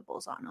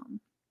valuables on him.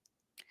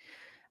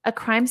 A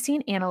crime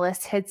scene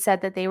analyst had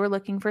said that they were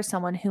looking for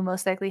someone who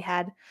most likely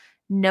had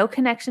no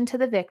connection to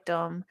the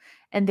victim,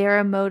 and they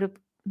were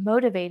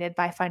motivated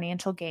by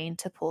financial gain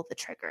to pull the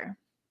trigger.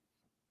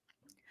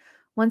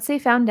 Once they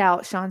found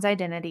out Sean's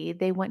identity,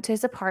 they went to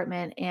his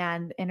apartment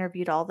and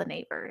interviewed all the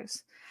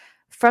neighbors.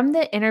 From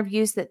the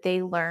interviews,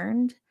 they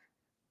learned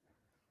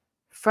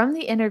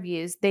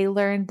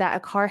that a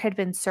car had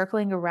been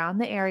circling around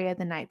the area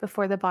the night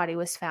before the body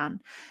was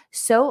found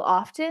so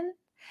often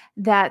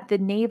that the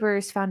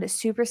neighbors found it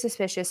super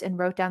suspicious and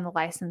wrote down the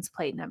license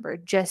plate number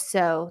just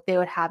so they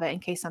would have it in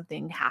case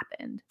something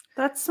happened.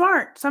 That's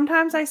smart.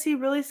 Sometimes I see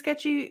really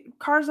sketchy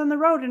cars on the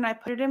road and I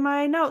put it in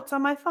my notes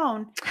on my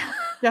phone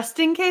just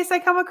in case I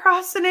come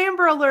across an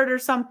Amber Alert or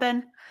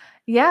something.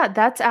 Yeah,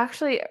 that's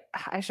actually,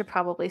 I should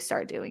probably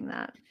start doing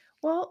that.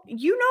 Well,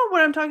 you know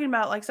what I'm talking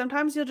about. Like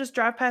sometimes you'll just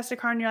drive past a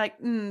car and you're like,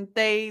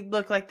 they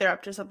look like they're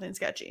up to something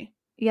sketchy.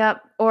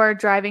 Yep. Or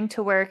driving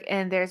to work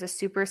and there's a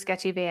super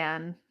sketchy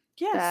van.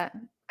 Yes.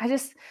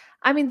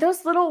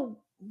 Those little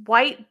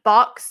white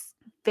box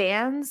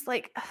vans,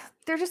 like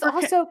they're just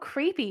all so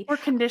creepy. We're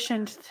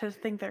conditioned to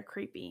think they're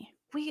creepy.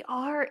 We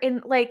are.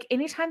 And like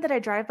anytime that I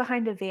drive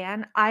behind a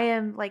van, I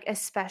am like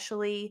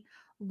especially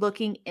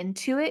looking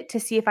into it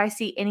to see if I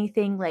see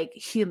anything like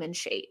human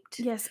shaped.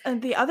 Yes.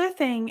 And the other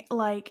thing,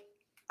 like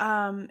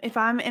if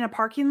I'm in a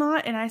parking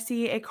lot and I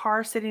see a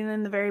car sitting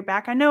in the very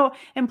back, I know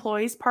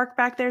employees park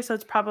back there, so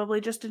it's probably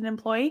just an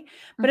employee.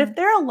 But if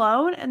they're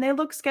alone and they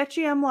look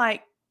sketchy, I'm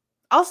like,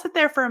 I'll sit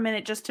there for a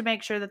minute just to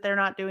make sure that they're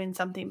not doing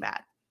something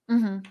bad.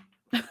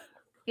 Mm-hmm.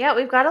 Yeah,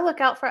 we've got to look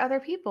out for other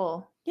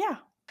people. Yeah.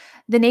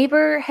 The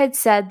neighbor had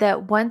said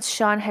that once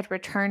Sean had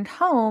returned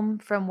home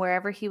from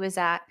wherever he was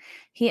at,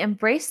 he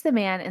embraced the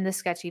man in the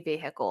sketchy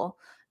vehicle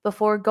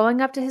before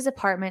going up to his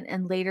apartment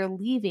and later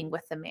leaving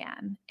with the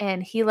man.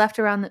 And he left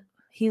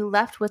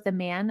with the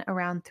man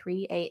around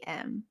 3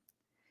 a.m.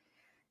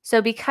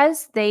 So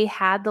because they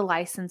had the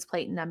license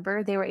plate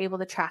number, they were able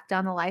to track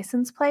down the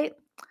license plate.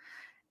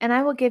 And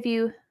I will give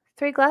you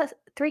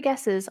three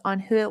guesses on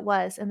who it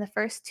was, and the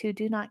first two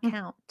do not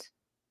count.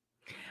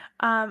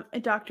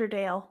 Dr.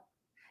 Dale.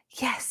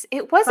 Yes,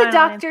 it was a Final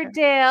Dr. answer.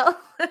 Dale.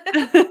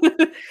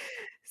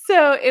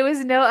 So it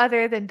was no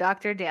other than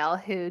Dr. Dale,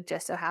 who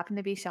just so happened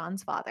to be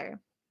Sean's father.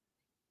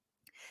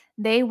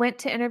 They went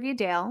to interview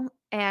Dale,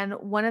 and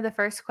one of the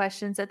first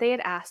questions that they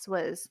had asked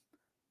was,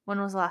 "When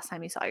was the last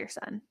time you saw your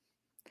son?"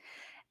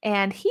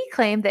 And he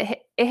claimed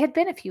that it had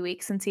been a few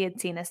weeks since he had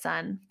seen his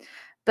son.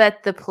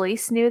 But the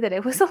police knew that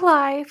it was a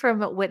lie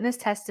from witness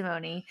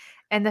testimony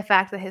and the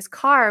fact that his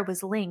car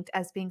was linked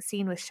as being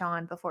seen with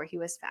Sean before he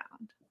was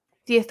found.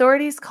 The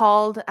authorities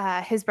called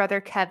his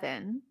brother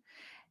Kevin,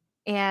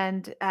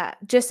 and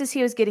just as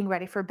he was getting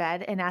ready for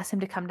bed, and asked him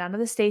to come down to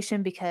the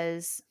station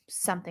because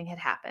something had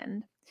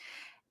happened.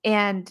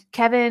 And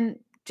Kevin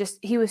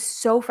he was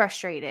so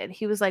frustrated.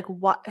 He was like,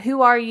 "What?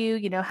 Who are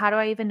you? How do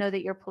I even know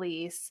that you're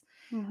police?"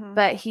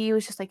 But he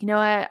was just like, "You know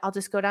what? I'll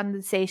just go down to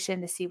the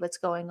station to see what's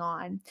going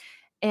on."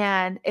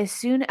 And as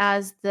soon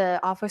as the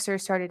officer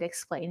started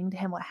explaining to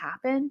him what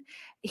happened,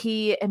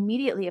 he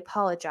immediately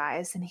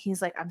apologized. And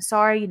he's like, "I'm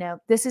sorry,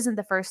 this isn't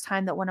the first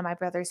time that one of my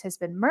brothers has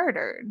been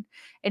murdered."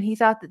 And he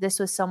thought that this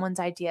was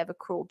someone's idea of a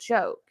cruel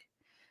joke.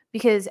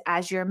 Because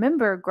as you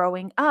remember,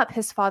 growing up,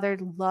 his father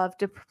loved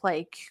to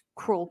play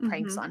cruel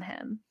pranks on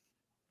him.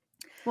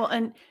 Well,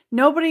 and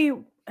nobody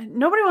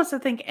wants to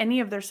think any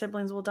of their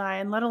siblings will die,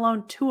 and let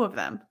alone two of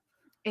them.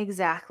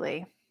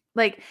 Exactly.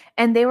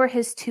 And they were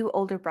his two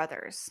older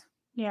brothers.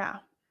 Yeah.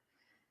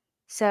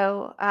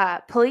 So,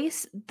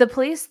 the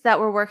police that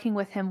were working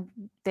with him,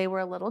 they were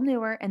a little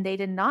newer and they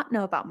did not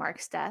know about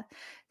Mark's death.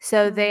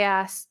 So they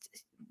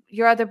asked,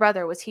 "Your other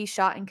brother, was he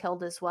shot and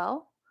killed as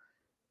well?"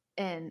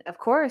 And of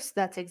course,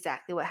 that's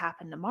exactly what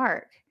happened to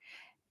Mark.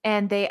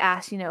 And they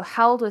asked,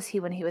 "How old was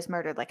he when he was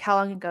murdered? Like, how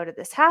long ago did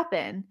this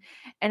happen?"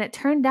 And it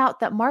turned out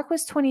that Mark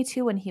was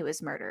 22 when he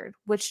was murdered,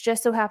 which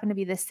just so happened to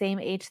be the same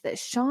age that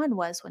Sean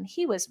was when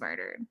he was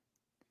murdered.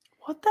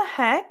 What the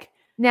heck?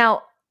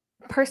 Now,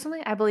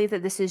 personally, I believe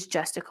that this is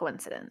just a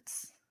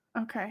coincidence.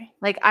 Okay.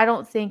 I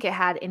don't think it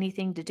had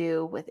anything to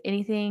do with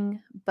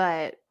anything,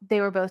 but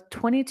they were both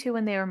 22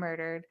 when they were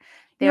murdered.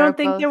 They You were don't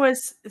think both there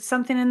was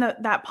something in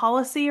that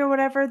policy or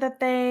whatever that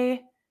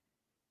they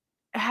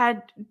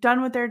had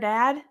done with their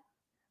dad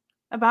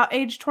about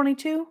age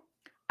 22?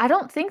 I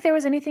don't think there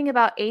was anything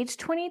about age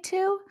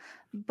 22,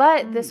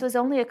 but this Mm. was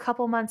only a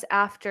couple months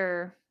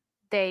after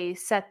they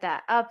set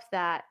that up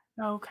that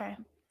Okay.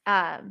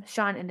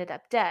 Sean ended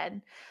up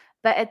dead.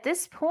 But at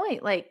this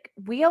point,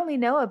 we only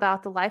know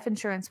about the life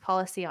insurance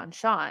policy on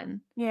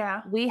Sean.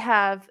 Yeah. We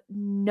have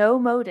no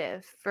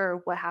motive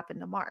for what happened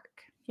to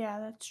Mark. Yeah,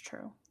 that's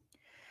true.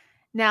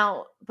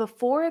 Now,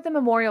 before the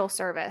memorial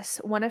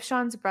service, one of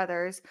Sean's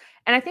brothers,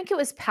 and I think it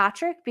was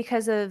Patrick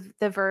because of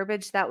the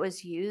verbiage that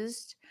was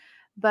used,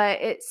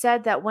 but it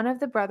said that one of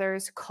the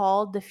brothers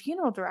called the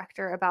funeral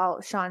director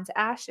about Sean's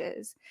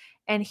ashes,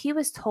 and he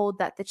was told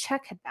that the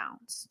check had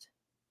bounced.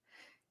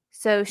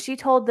 So she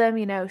told them,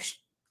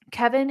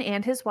 Kevin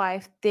and his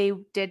wife, they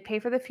did pay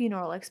for the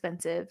funeral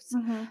expenses,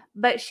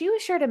 but she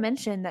was sure to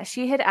mention that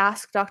she had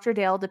asked Dr.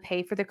 Dale to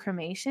pay for the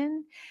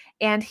cremation,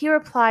 and he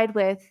replied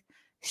with,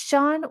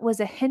 "Sean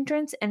was a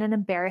hindrance and an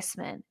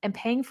embarrassment, and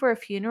paying for a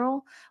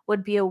funeral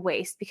would be a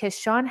waste because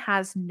Sean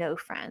has no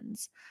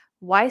friends.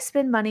 Why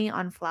spend money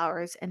on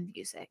flowers and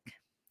music?"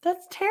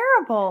 That's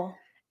terrible.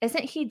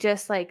 Isn't he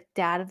just like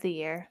dad of the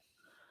year?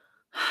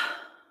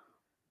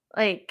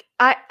 I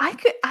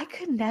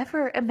could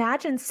never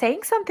imagine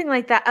saying something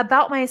like that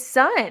about my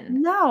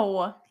son.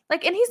 No.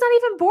 And he's not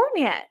even born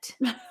yet.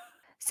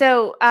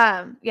 So,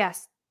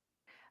 yes.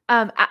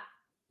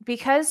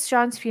 Because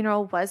Sean's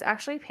funeral was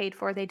actually paid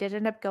for, they did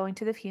end up going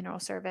to the funeral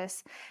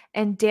service,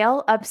 and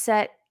Dale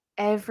upset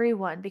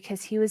everyone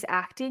because he was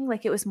acting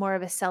like it was more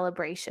of a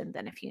celebration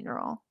than a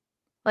funeral.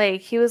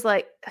 He was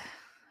like,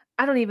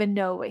 I don't even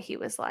know what he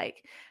was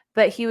like,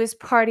 but he was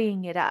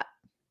partying it up.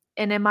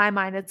 And in my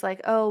mind, it's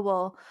like, oh,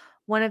 well,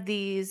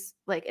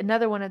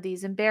 another one of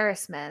these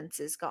embarrassments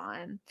is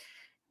gone.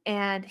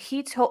 And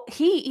he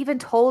even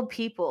told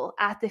people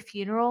at the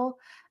funeral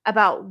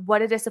about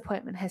what a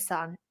disappointment his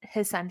son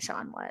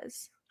Sean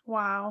was.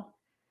 Wow.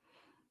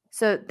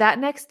 So that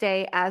next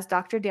day, as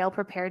Dr. Dale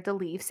prepared to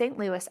leave St.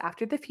 Louis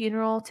after the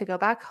funeral to go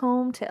back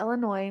home to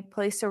Illinois,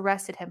 police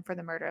arrested him for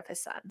the murder of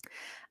his son.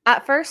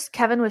 At first,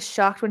 Kevin was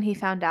shocked when he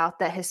found out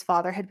that his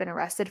father had been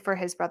arrested for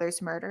his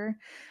brother's murder.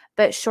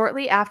 But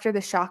shortly after the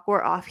shock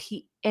wore off,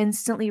 he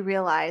instantly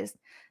realized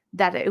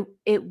that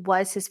it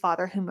was his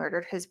father who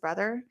murdered his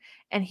brother,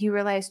 and he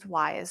realized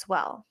why as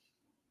well.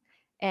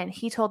 And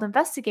he told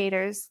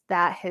investigators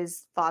that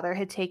his father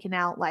had taken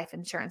out life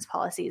insurance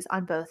policies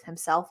on both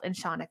himself and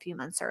Sean a few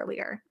months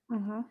earlier.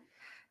 The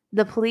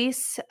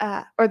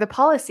the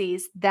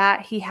policies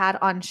that he had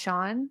on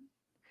Sean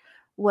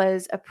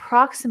was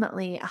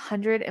approximately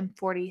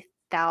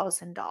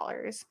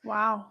 $140,000.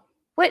 Wow.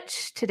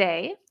 Which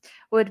today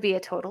would be a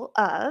total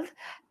of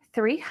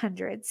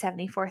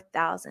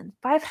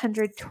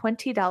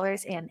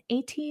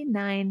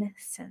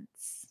 $374,520.89.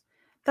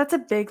 That's a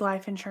big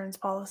life insurance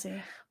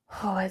policy.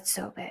 Oh, it's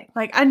so big.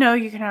 Like, I know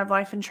you can have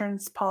life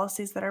insurance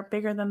policies that are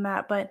bigger than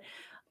that, but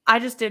I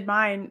just did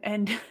mine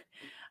and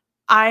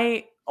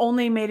I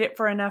only made it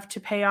for enough to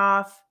pay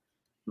off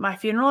my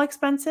funeral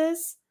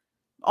expenses,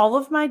 all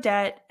of my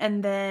debt,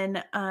 and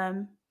then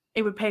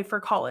it would pay for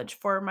college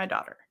for my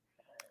daughter.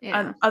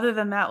 Yeah. Other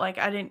than that, like,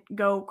 I didn't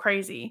go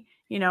crazy,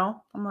 you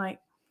know? I'm like,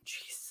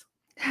 jeez.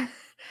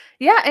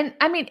 Yeah, and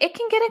I mean, it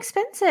can get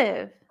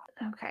expensive.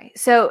 Okay.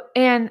 So,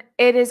 and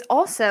it is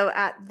also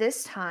at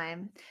this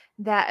time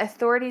that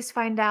authorities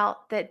find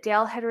out that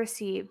Dale had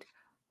received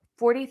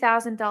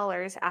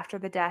 $40,000 after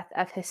the death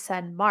of his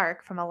son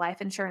Mark from a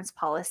life insurance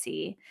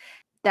policy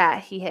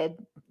that he had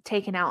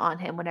taken out on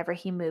him whenever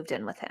he moved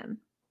in with him.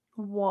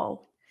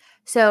 Whoa.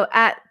 So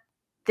at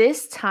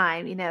this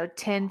time,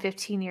 10,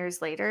 15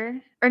 years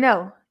later, or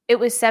no, it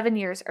was 7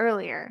 years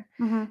earlier,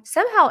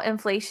 somehow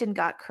inflation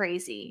got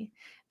crazy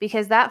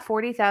because that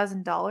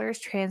 $40,000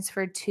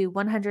 transferred to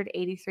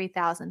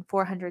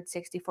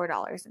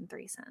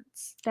 $183,464.03.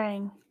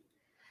 Dang.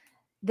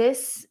 With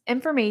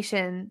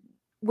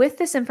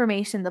this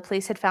information, the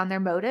police had found their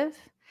motive,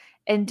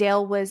 and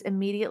Dale was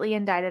immediately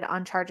indicted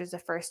on charges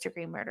of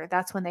first-degree murder.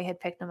 That's when they had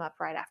picked him up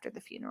right after the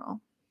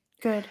funeral.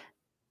 Good.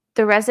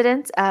 The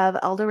residents of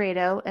El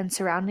Dorado and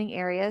surrounding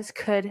areas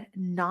could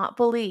not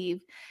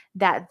believe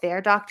that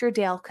their Dr.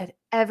 Dale could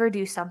ever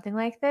do something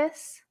like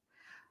this.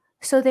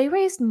 So they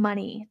raised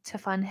money to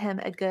fund him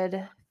a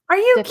good Are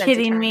you defense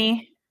kidding attorney.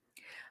 me?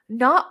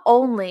 Not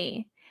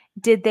only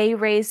did they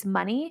raise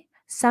money,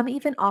 some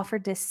even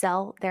offered to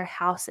sell their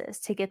houses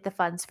to get the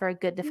funds for a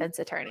good defense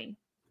attorney.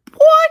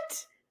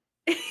 What?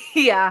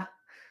 Yeah.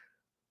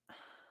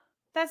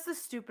 That's the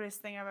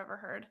stupidest thing I've ever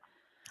heard.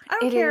 I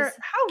don't care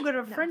how good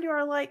of a friend you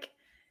are. Like,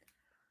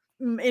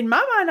 in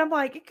my mind, I'm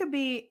like, it could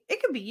be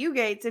you,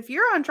 Gates. If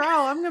you're on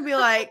trial, I'm gonna be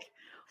like,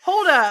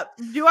 hold up,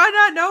 do I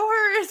not know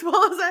her as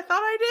well as I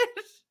thought I did?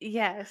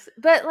 Yes,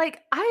 but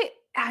like I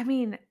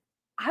mean,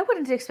 I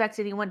wouldn't expect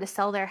anyone to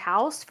sell their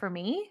house for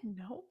me.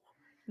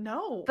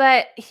 No.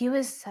 But he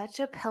was such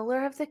a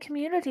pillar of the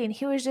community, and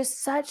he was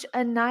just such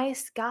a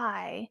nice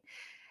guy.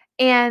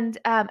 And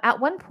at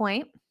one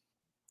point,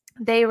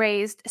 they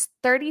raised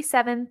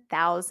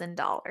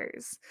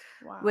 $37,000,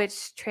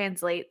 which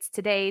translates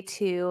today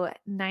to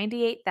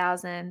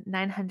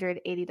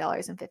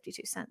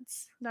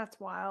 $98,980.52. That's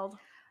wild.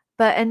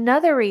 But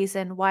another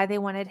reason why they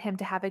wanted him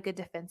to have a good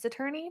defense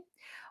attorney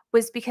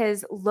was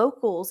because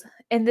locals,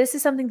 and this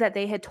is something that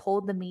they had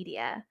told the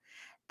media,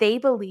 they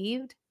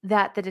believed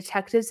that the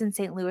detectives in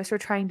St. Louis were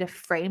trying to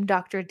frame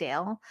Dr.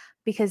 Dale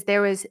because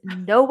there was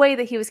no way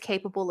that he was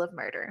capable of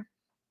murder.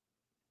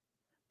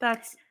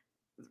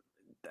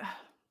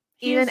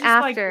 Even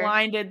after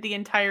blinded the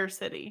entire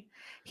city.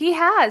 He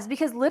has,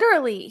 because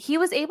literally he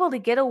was able to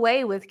get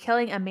away with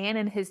killing a man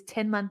and his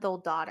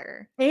 10-month-old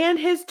daughter. And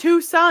his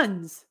 2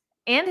 sons.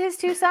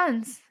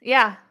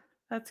 Yeah.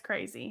 That's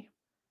crazy.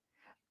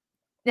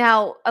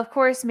 Now, of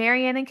course,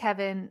 Marianne and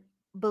Kevin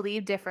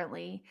believed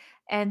differently,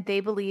 and they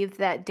believed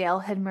that Dale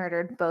had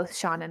murdered both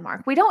Sean and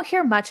Mark. We don't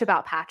hear much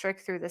about Patrick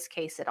through this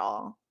case at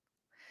all.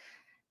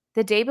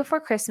 The day before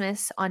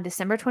Christmas, on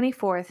December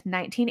 24th,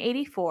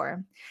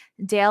 1984,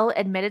 Dale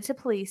admitted to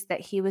police that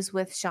he was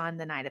with Sean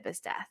the night of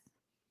his death.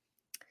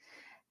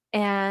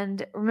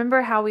 And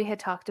remember how we had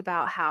talked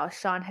about how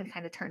Sean had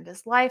kind of turned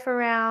his life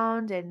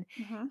around and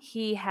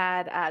he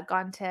had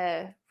gone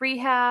to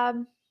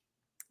rehab?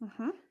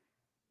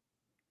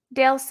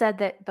 Dale said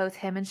that both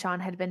him and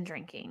Sean had been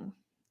drinking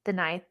the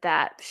night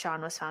that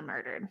Sean was found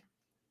murdered.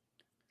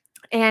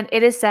 And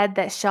it is said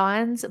that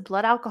Sean's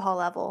blood alcohol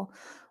level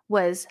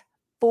was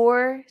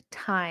 4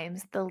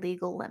 times the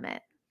legal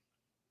limit.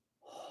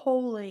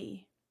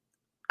 Holy.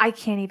 I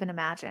can't even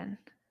imagine.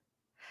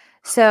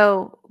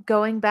 So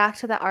going back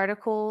to the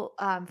article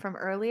from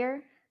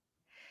earlier,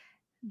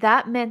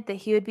 that meant that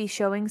he would be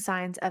showing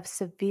signs of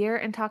severe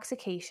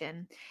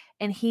intoxication,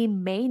 and he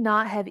may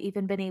not have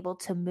even been able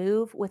to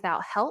move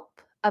without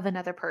help of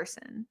another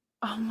person.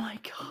 Oh my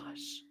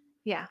gosh.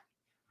 Yeah.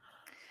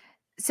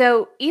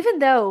 So even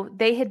though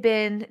they had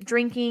been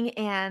drinking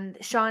and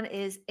Sean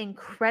is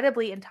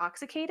incredibly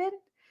intoxicated,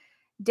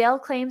 Dale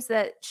claims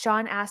that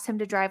Sean asked him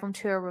to drive him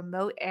to a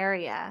remote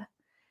area.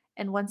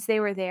 And once they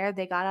were there,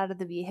 they got out of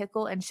the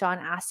vehicle and Sean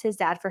asked his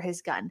dad for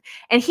his gun.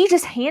 And he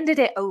just handed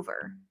it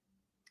over.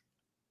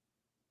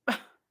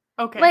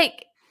 Okay.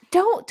 Like,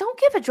 don't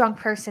give a drunk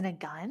person a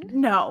gun.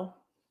 No.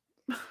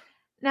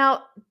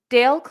 Now,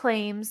 Dale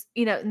claims,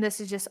 and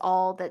this is just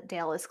all that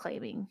Dale is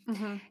claiming.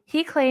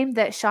 He claimed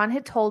that Sean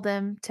had told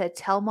him to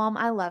tell Mom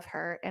I love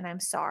her and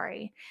I'm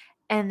sorry.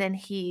 And then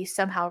he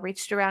somehow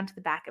reached around to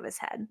the back of his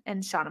head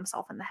and shot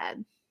himself in the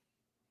head.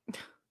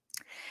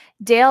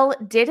 Dale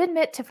did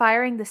admit to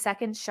firing the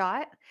second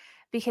shot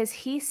because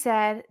he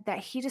said that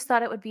he just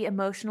thought it would be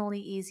emotionally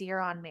easier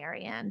on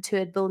Marianne to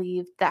have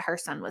believed that her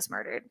son was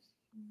murdered.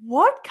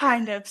 What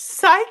kind of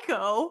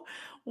psycho?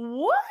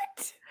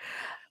 What?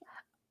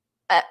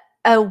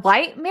 A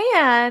white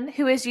man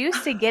who is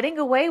used to getting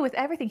away with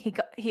everything.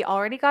 He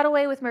already got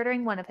away with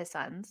murdering one of his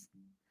sons.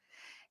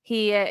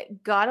 He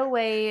got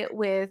away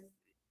with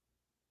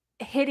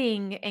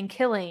hitting and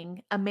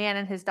killing a man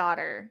and his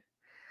daughter.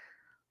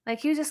 Like,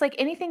 he was just like,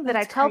 anything that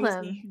I That's tell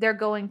them, crazy. they're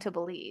going to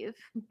believe.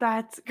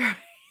 That's great.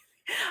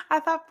 I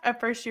thought at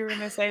first you were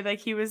gonna say like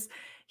he was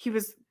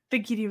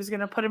thinking he was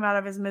gonna put him out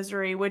of his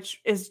misery,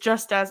 which is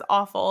just as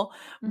awful.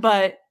 Mhm.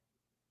 But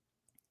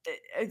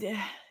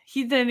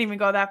he didn't even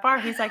go that far.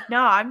 He's like,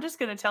 no, I'm just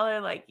gonna tell her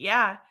like,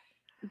 yeah,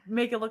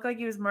 make it look like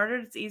he was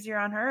murdered. It's easier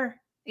on her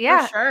for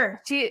Yeah,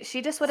 sure.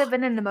 she just would have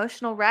been an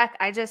emotional wreck.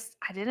 I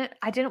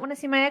didn't wanna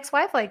see my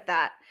ex-wife like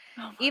that,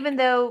 Oh even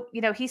though,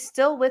 he's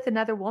still with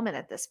another woman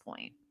at this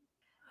point.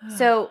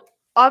 So,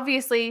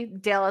 obviously,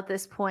 Dale at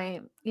this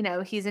point,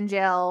 he's in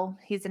jail,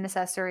 he's an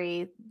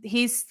accessory.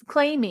 He's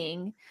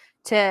claiming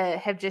to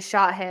have just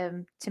shot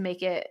him to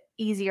make it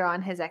easier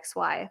on his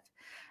ex-wife.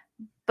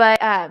 But,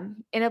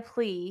 in a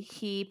plea,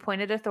 he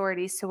pointed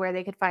authorities to where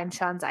they could find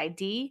Sean's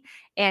ID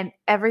and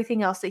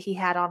everything else that he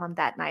had on him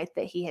that night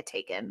that he had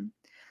taken.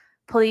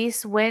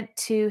 Police went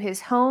to his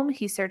home,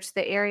 he searched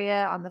the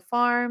area on the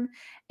farm,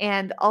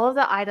 and all of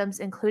the items,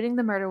 including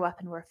the murder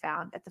weapon, were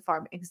found at the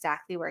farm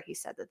exactly where he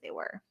said that they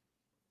were.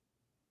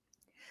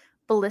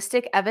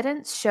 Ballistic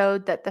evidence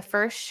showed that the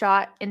first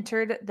shot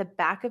entered the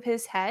back of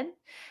his head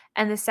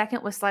and the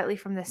second was slightly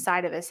from the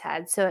side of his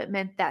head, so it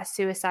meant that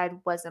suicide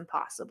was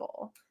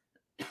impossible.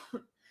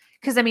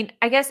 Because, I mean,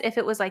 I guess if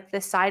it was like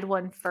the side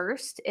one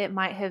first, it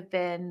might have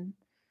been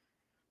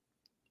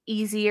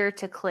easier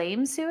to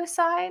claim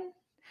suicide,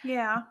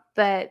 Yeah.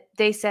 but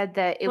they said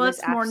that it Well, was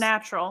it's more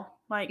natural.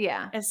 Like,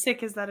 yeah. as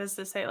sick as that is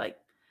to say, like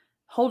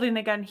holding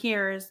a gun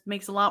here is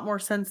makes a lot more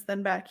sense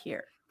than back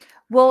here.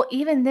 Well,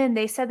 even then,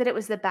 they said that it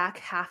was the back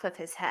half of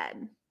his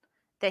head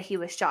that he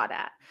was shot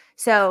at.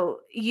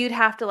 So you'd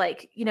have to,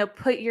 like,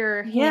 put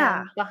your Yeah.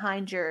 hand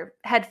behind your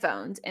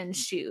headphones and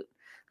shoot.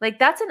 Like,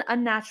 that's an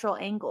unnatural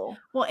angle.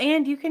 Well,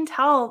 and you can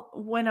tell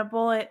when a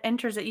bullet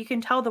enters it, you can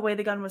tell the way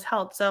the gun was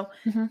held. So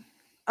Mhm.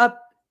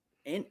 up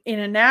in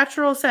a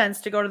natural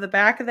sense, to go to the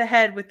back of the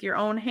head with your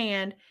own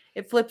hand,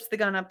 it flips the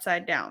gun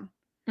upside down.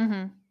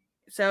 Mhm.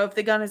 So if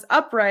the gun is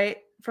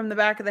upright from the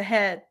back of the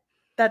head,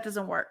 that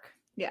doesn't work.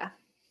 Yeah.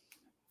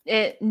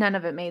 None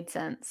of it made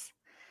sense.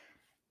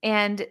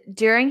 And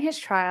during his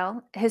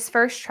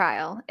first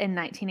trial in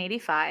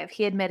 1985,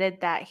 he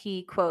admitted that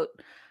he, quote,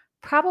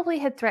 probably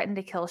had threatened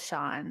to kill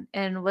Sean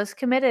and was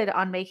committed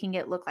on making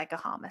it look like a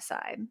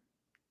homicide.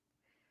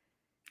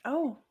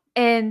 Oh,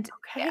 And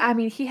I okay.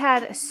 mean, he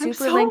had a I'm super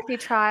so lengthy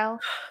trial.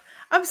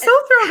 I'm Uh, so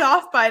thrown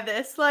off by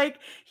this. Like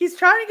he's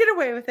trying to get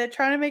away with it,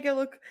 trying to make it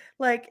look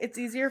like it's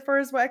easier for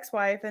his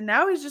ex-wife, and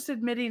now he's just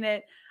admitting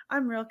it.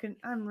 I'm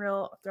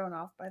real thrown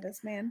off by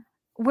this man.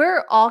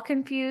 We're all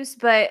confused,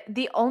 but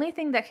the only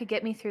thing that could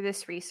get me through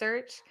this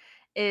research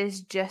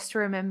is just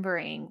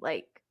remembering,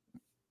 like,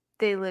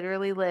 they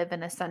literally live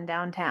in a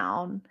sundown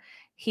town.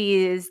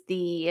 He is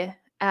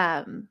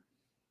um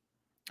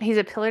he's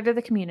a pillar to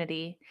the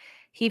community.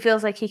 He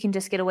feels like he can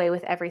just get away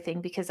with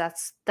everything because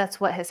that's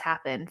what has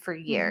happened for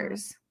Mhm.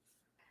 years.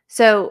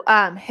 So,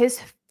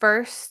 his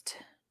first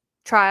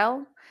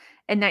trial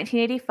in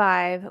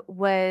 1985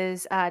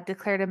 was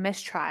declared a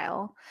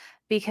mistrial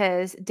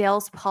because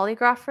Dale's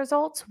polygraph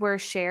results were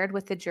shared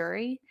with the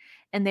jury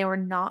and they were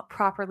not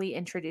properly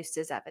introduced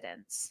as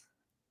evidence.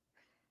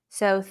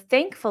 So,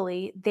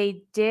 thankfully,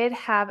 they did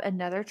have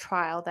another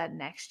trial that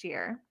next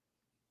year.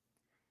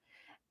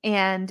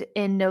 And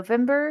in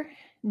November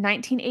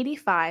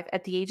 1985,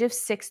 at the age of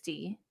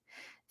 60,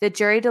 the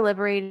jury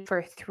deliberated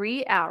for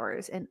 3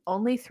 hours and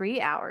only 3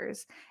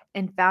 hours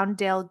and found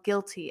Dale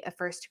guilty of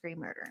first-degree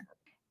murder.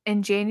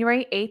 In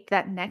January 8th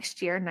that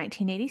next year,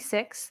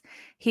 1986,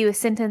 he was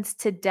sentenced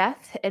to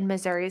death in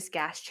Missouri's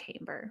gas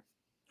chamber.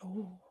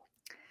 Oh.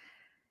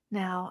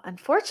 Now,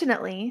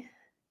 unfortunately,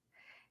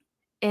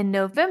 in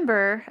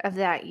November of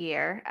that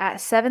year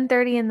at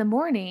 7:30 in the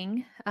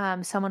morning,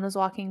 someone was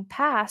walking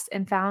past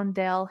and found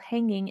Dale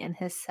hanging in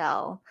his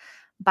cell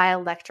by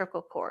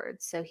electrical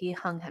cords. So he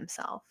hung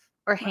himself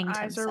or My hanged eyes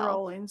are himself.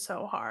 rolling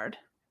so hard.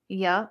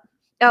 Yep.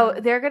 Oh,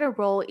 Mm. they're going to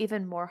roll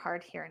even more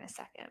hard here in a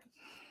second.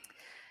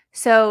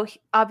 So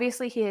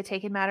obviously, he had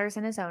taken matters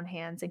in his own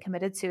hands and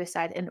committed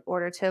suicide in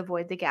order to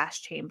avoid the gas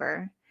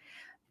chamber.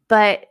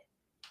 But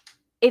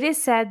it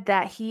is said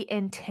that he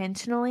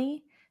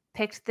intentionally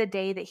picked the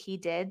day that he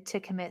did to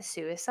commit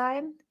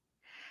suicide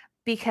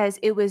because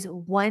it was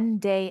one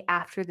day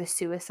after the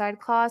suicide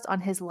clause on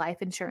his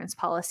life insurance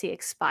policy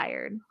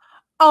expired.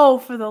 Oh,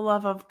 for the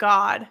love of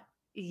God.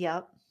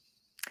 Yep.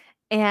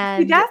 See,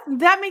 And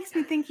that makes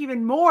me think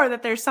even more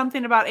that there's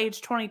something about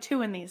age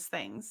 22 in these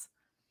things.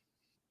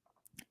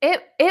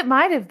 it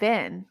might have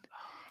been.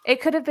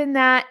 It could have been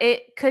that.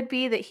 It could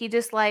be that he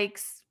just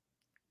likes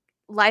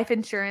life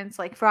insurance,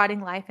 like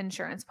frauding life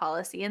insurance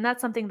policy, and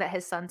that's something that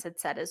his sons had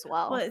said as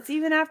Well, well. it's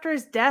even after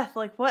his death.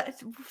 Like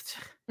what?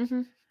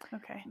 Mhm.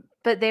 Okay.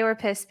 But they were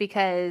pissed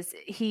because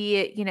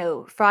he,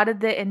 frauded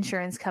the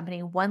insurance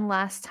company one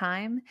last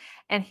time,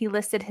 and he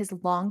listed his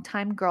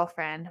longtime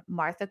girlfriend,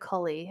 Martha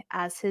Cully,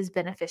 as his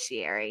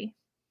beneficiary.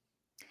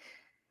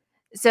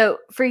 So,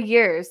 for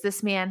years,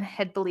 this man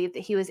had believed that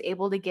he was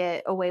able to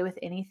get away with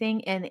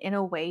anything, and in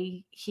a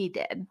way, he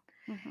did.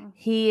 Mm-hmm.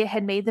 He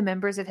had made the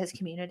members of his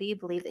community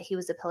believe that he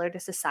was a pillar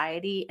to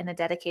society and a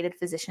dedicated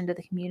physician to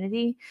the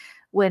community,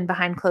 when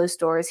behind closed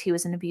doors, he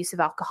was an abusive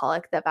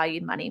alcoholic that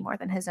valued money more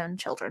than his own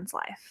children's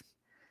life.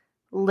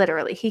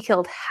 Literally, he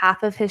killed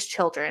half of his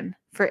children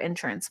for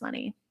insurance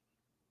money.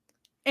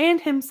 And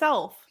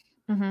himself.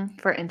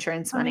 For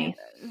insurance money.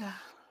 I mean,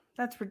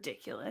 that's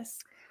ridiculous.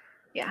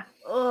 Yeah.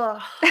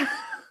 Ugh.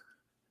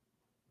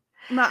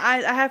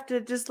 I have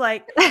to just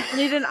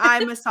need an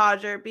eye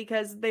massager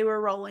because they were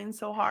rolling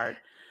so hard.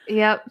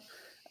 Yep.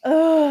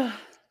 Ugh.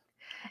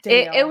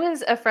 It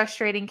was a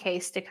frustrating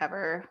case to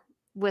cover,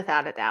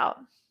 without a doubt.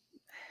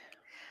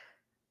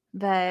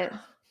 But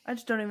I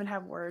just don't even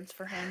have words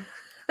for him.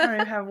 I don't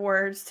even have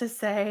words to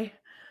say.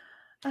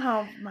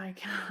 Oh my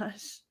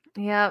gosh.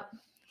 Yep.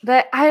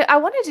 But I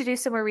wanted to do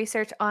some more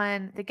research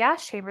on the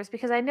gas chambers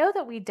because I know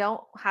that we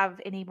don't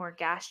have any more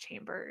gas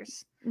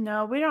chambers.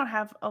 No, we don't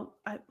have a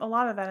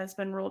lot of that has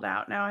been ruled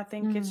out now. I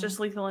think it's just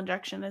lethal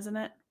injection, isn't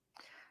it?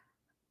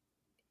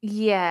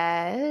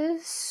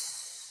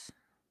 Yes.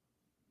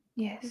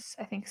 Yes,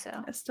 I think so.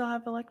 I still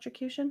have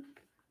electrocution?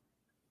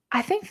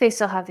 I think they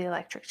still have the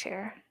electric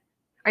chair.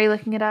 Are you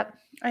looking it up?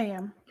 I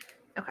am.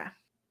 Okay.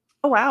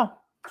 Oh, wow.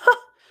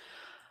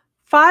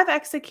 5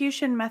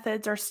 execution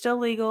methods are still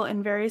legal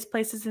in various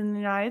places in the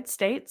United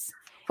States.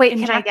 Wait,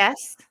 can I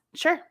guess?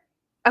 Sure.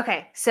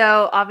 Okay,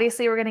 so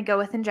obviously we're going to go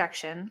with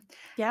injection.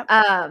 Yep.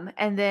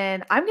 And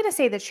then I'm going to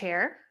say the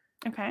chair.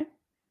 Okay.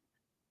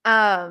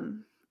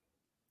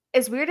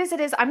 As weird as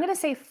it is, I'm going to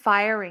say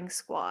firing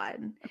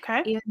squad.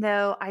 Okay. Even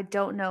though I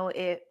don't know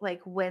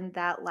when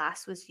that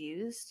last was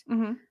used.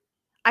 Mm-hmm.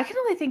 I can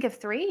only think of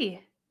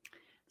 3.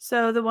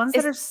 So the ones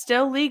that are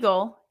still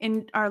legal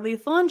are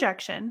lethal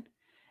injection,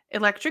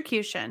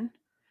 electrocution,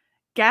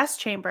 gas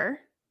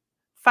chamber,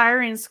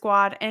 firing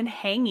squad, and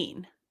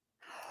hanging.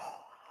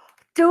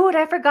 Dude,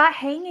 I forgot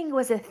hanging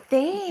was a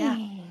thing. Yeah.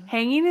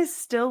 Hanging is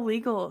still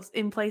legal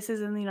in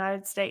places in the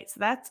United States.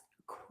 That's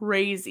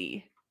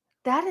crazy.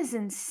 That is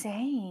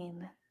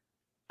insane.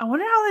 I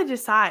wonder how they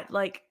decide.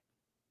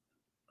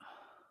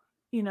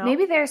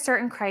 Maybe there are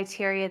certain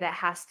criteria that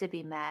has to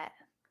be met.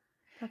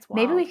 That's wild.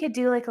 Maybe we could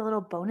do a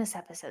little bonus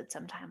episode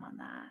sometime on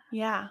that.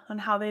 Yeah, on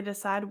how they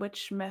decide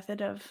which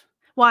method of.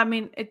 Well, I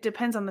mean, it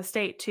depends on the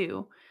state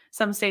too.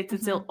 Some states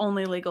it's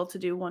only legal to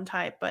do one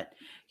type, but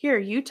here,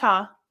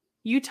 Utah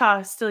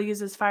still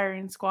uses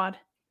firing squad.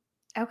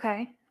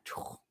 Okay.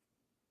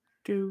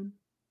 Dude,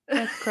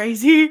 that's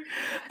crazy.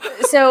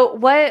 So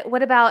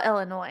what about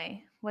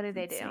Illinois? What did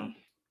they do?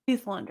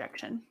 Lethal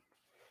injection.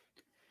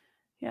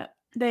 Yeah.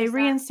 They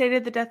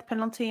reinstated the death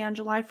penalty on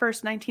July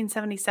 1st,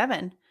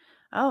 1977.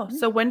 Oh,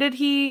 so when did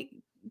he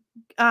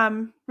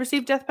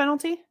receive death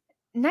penalty?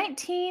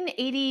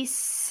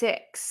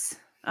 1986.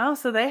 Oh,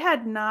 so they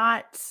had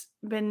not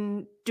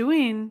been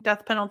doing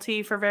death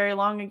penalty for very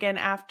long again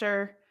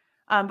after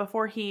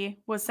before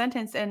he was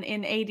sentenced. And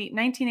in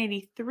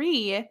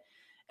 1983,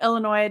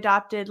 Illinois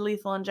adopted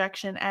lethal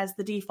injection as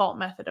the default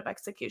method of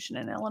execution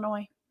in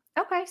Illinois.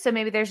 Okay, so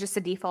maybe there's just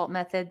a default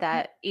method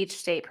that each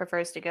state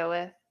prefers to go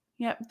with.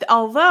 Yep.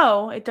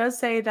 Although it does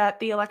say that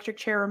the electric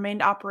chair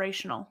remained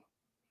operational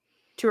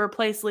to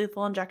replace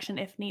lethal injection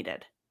if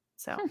needed.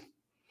 So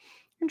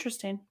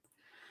interesting.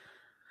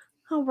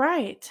 All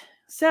right.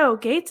 So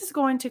Gates is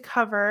going to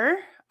cover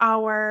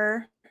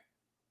our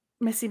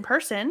missing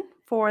person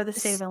for the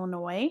state of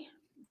Illinois.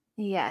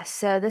 Yes.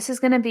 So this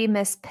is going to be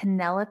Miss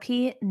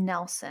Penelope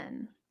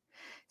Nelson.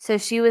 So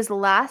she was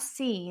last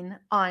seen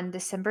on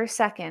December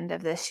 2nd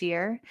of this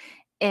year.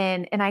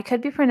 And I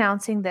could be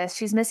pronouncing this.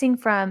 She's missing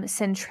from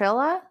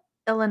Centralia,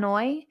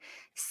 Illinois.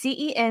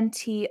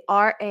 Centralia.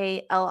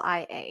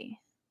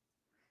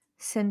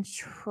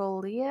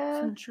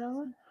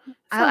 Centralia?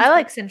 I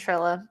like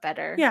Centralia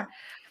better. Yeah.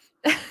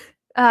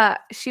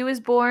 She was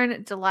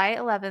born July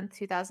 11th,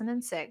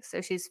 2006. So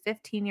she's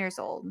 15 years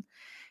old.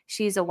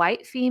 She's a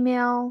white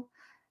female.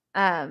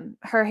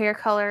 Her hair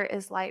color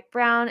is light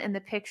brown. In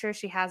the picture,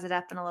 she has it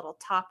up in a little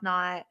top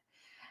knot.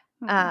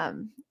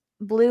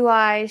 Blue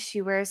eyes.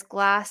 She wears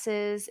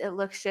glasses. It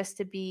looks just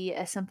to be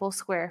a simple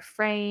square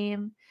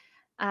frame.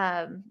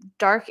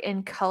 Dark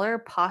in color,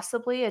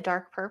 possibly a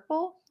dark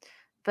purple.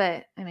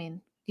 But, I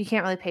mean, you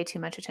can't really pay too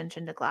much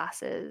attention to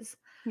glasses.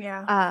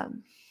 Yeah.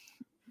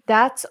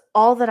 That's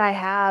all that I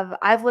have.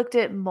 I've looked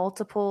at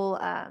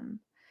multiple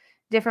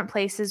different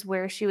places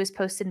where she was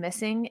posted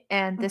missing,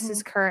 and this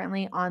is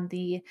currently on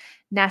the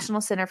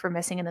National Center for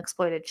Missing and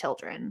Exploited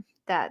Children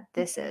that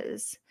this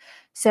is.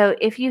 So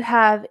if you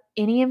have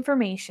any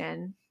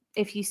information,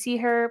 if you see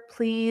her,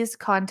 please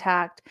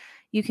contact.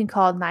 You can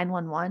call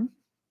 911.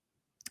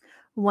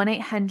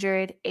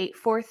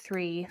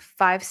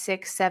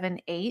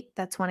 1-800-843-5678.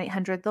 That's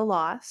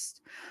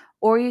 1-800-THE-LOST.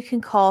 or you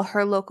can call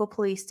her local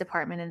police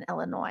department in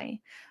Illinois,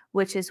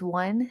 which is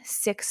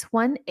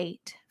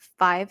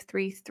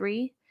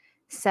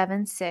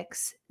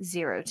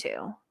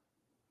 1-618-533-7602.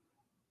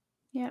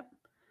 Yep.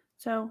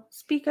 So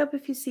speak up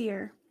if you see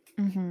her.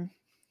 Mm-hmm.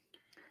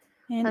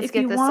 And Let's if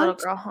get you this want, little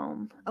girl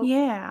home. Oh.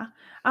 Yeah.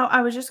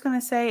 I was just going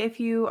to say, if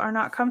you are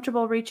not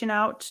comfortable reaching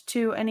out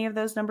to any of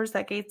those numbers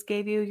that Gates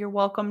gave you, you're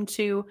welcome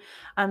to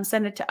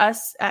send it to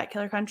us at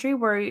Killer Country,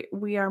 where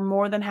we are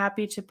more than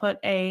happy to put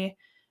a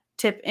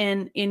tip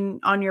in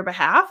on your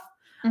behalf,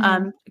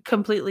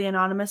 completely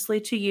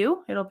anonymously to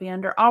you. It'll be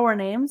under our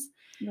names.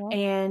 Yep.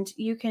 And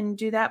you can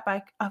do that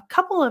by a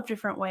couple of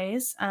different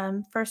ways.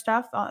 First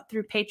off,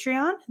 through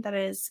Patreon. That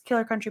is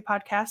Killer Country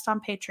Podcast on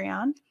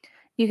Patreon.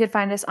 You could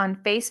find us on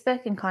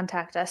Facebook and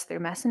contact us through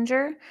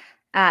Messenger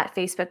at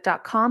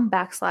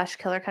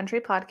facebook.com/Killer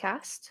Country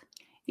Podcast.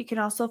 You can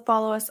also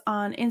follow us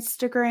on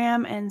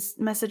Instagram and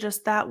message us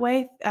that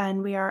way.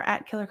 And we are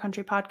at Killer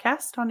Country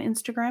Podcast on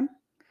Instagram.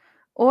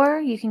 Or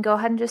you can go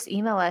ahead and just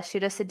email us.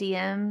 Shoot us a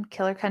DM,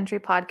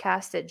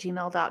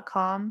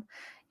 killercountrypodcast@gmail.com.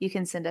 You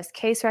can send us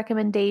case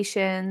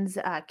recommendations,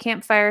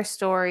 campfire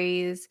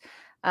stories.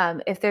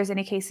 If there's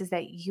any cases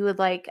that you would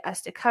like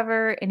us to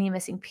cover, any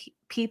missing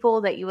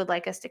people that you would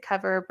like us to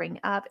cover, bring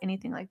up,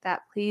 anything like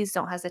that, please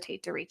don't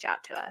hesitate to reach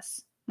out to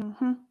us.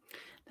 Mm-hmm.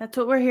 That's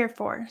what we're here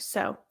for.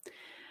 So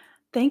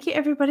thank you,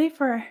 everybody,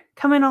 for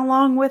coming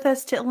along with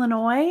us to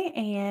Illinois.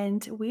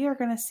 And we are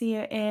going to see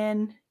you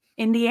in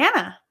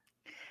Indiana.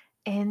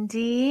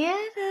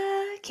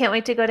 Indiana. Can't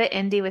wait to go to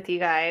Indy with you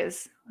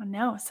guys. I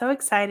know. So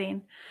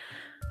exciting.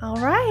 All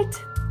right.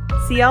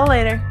 See y'all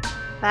later.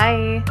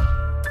 Bye.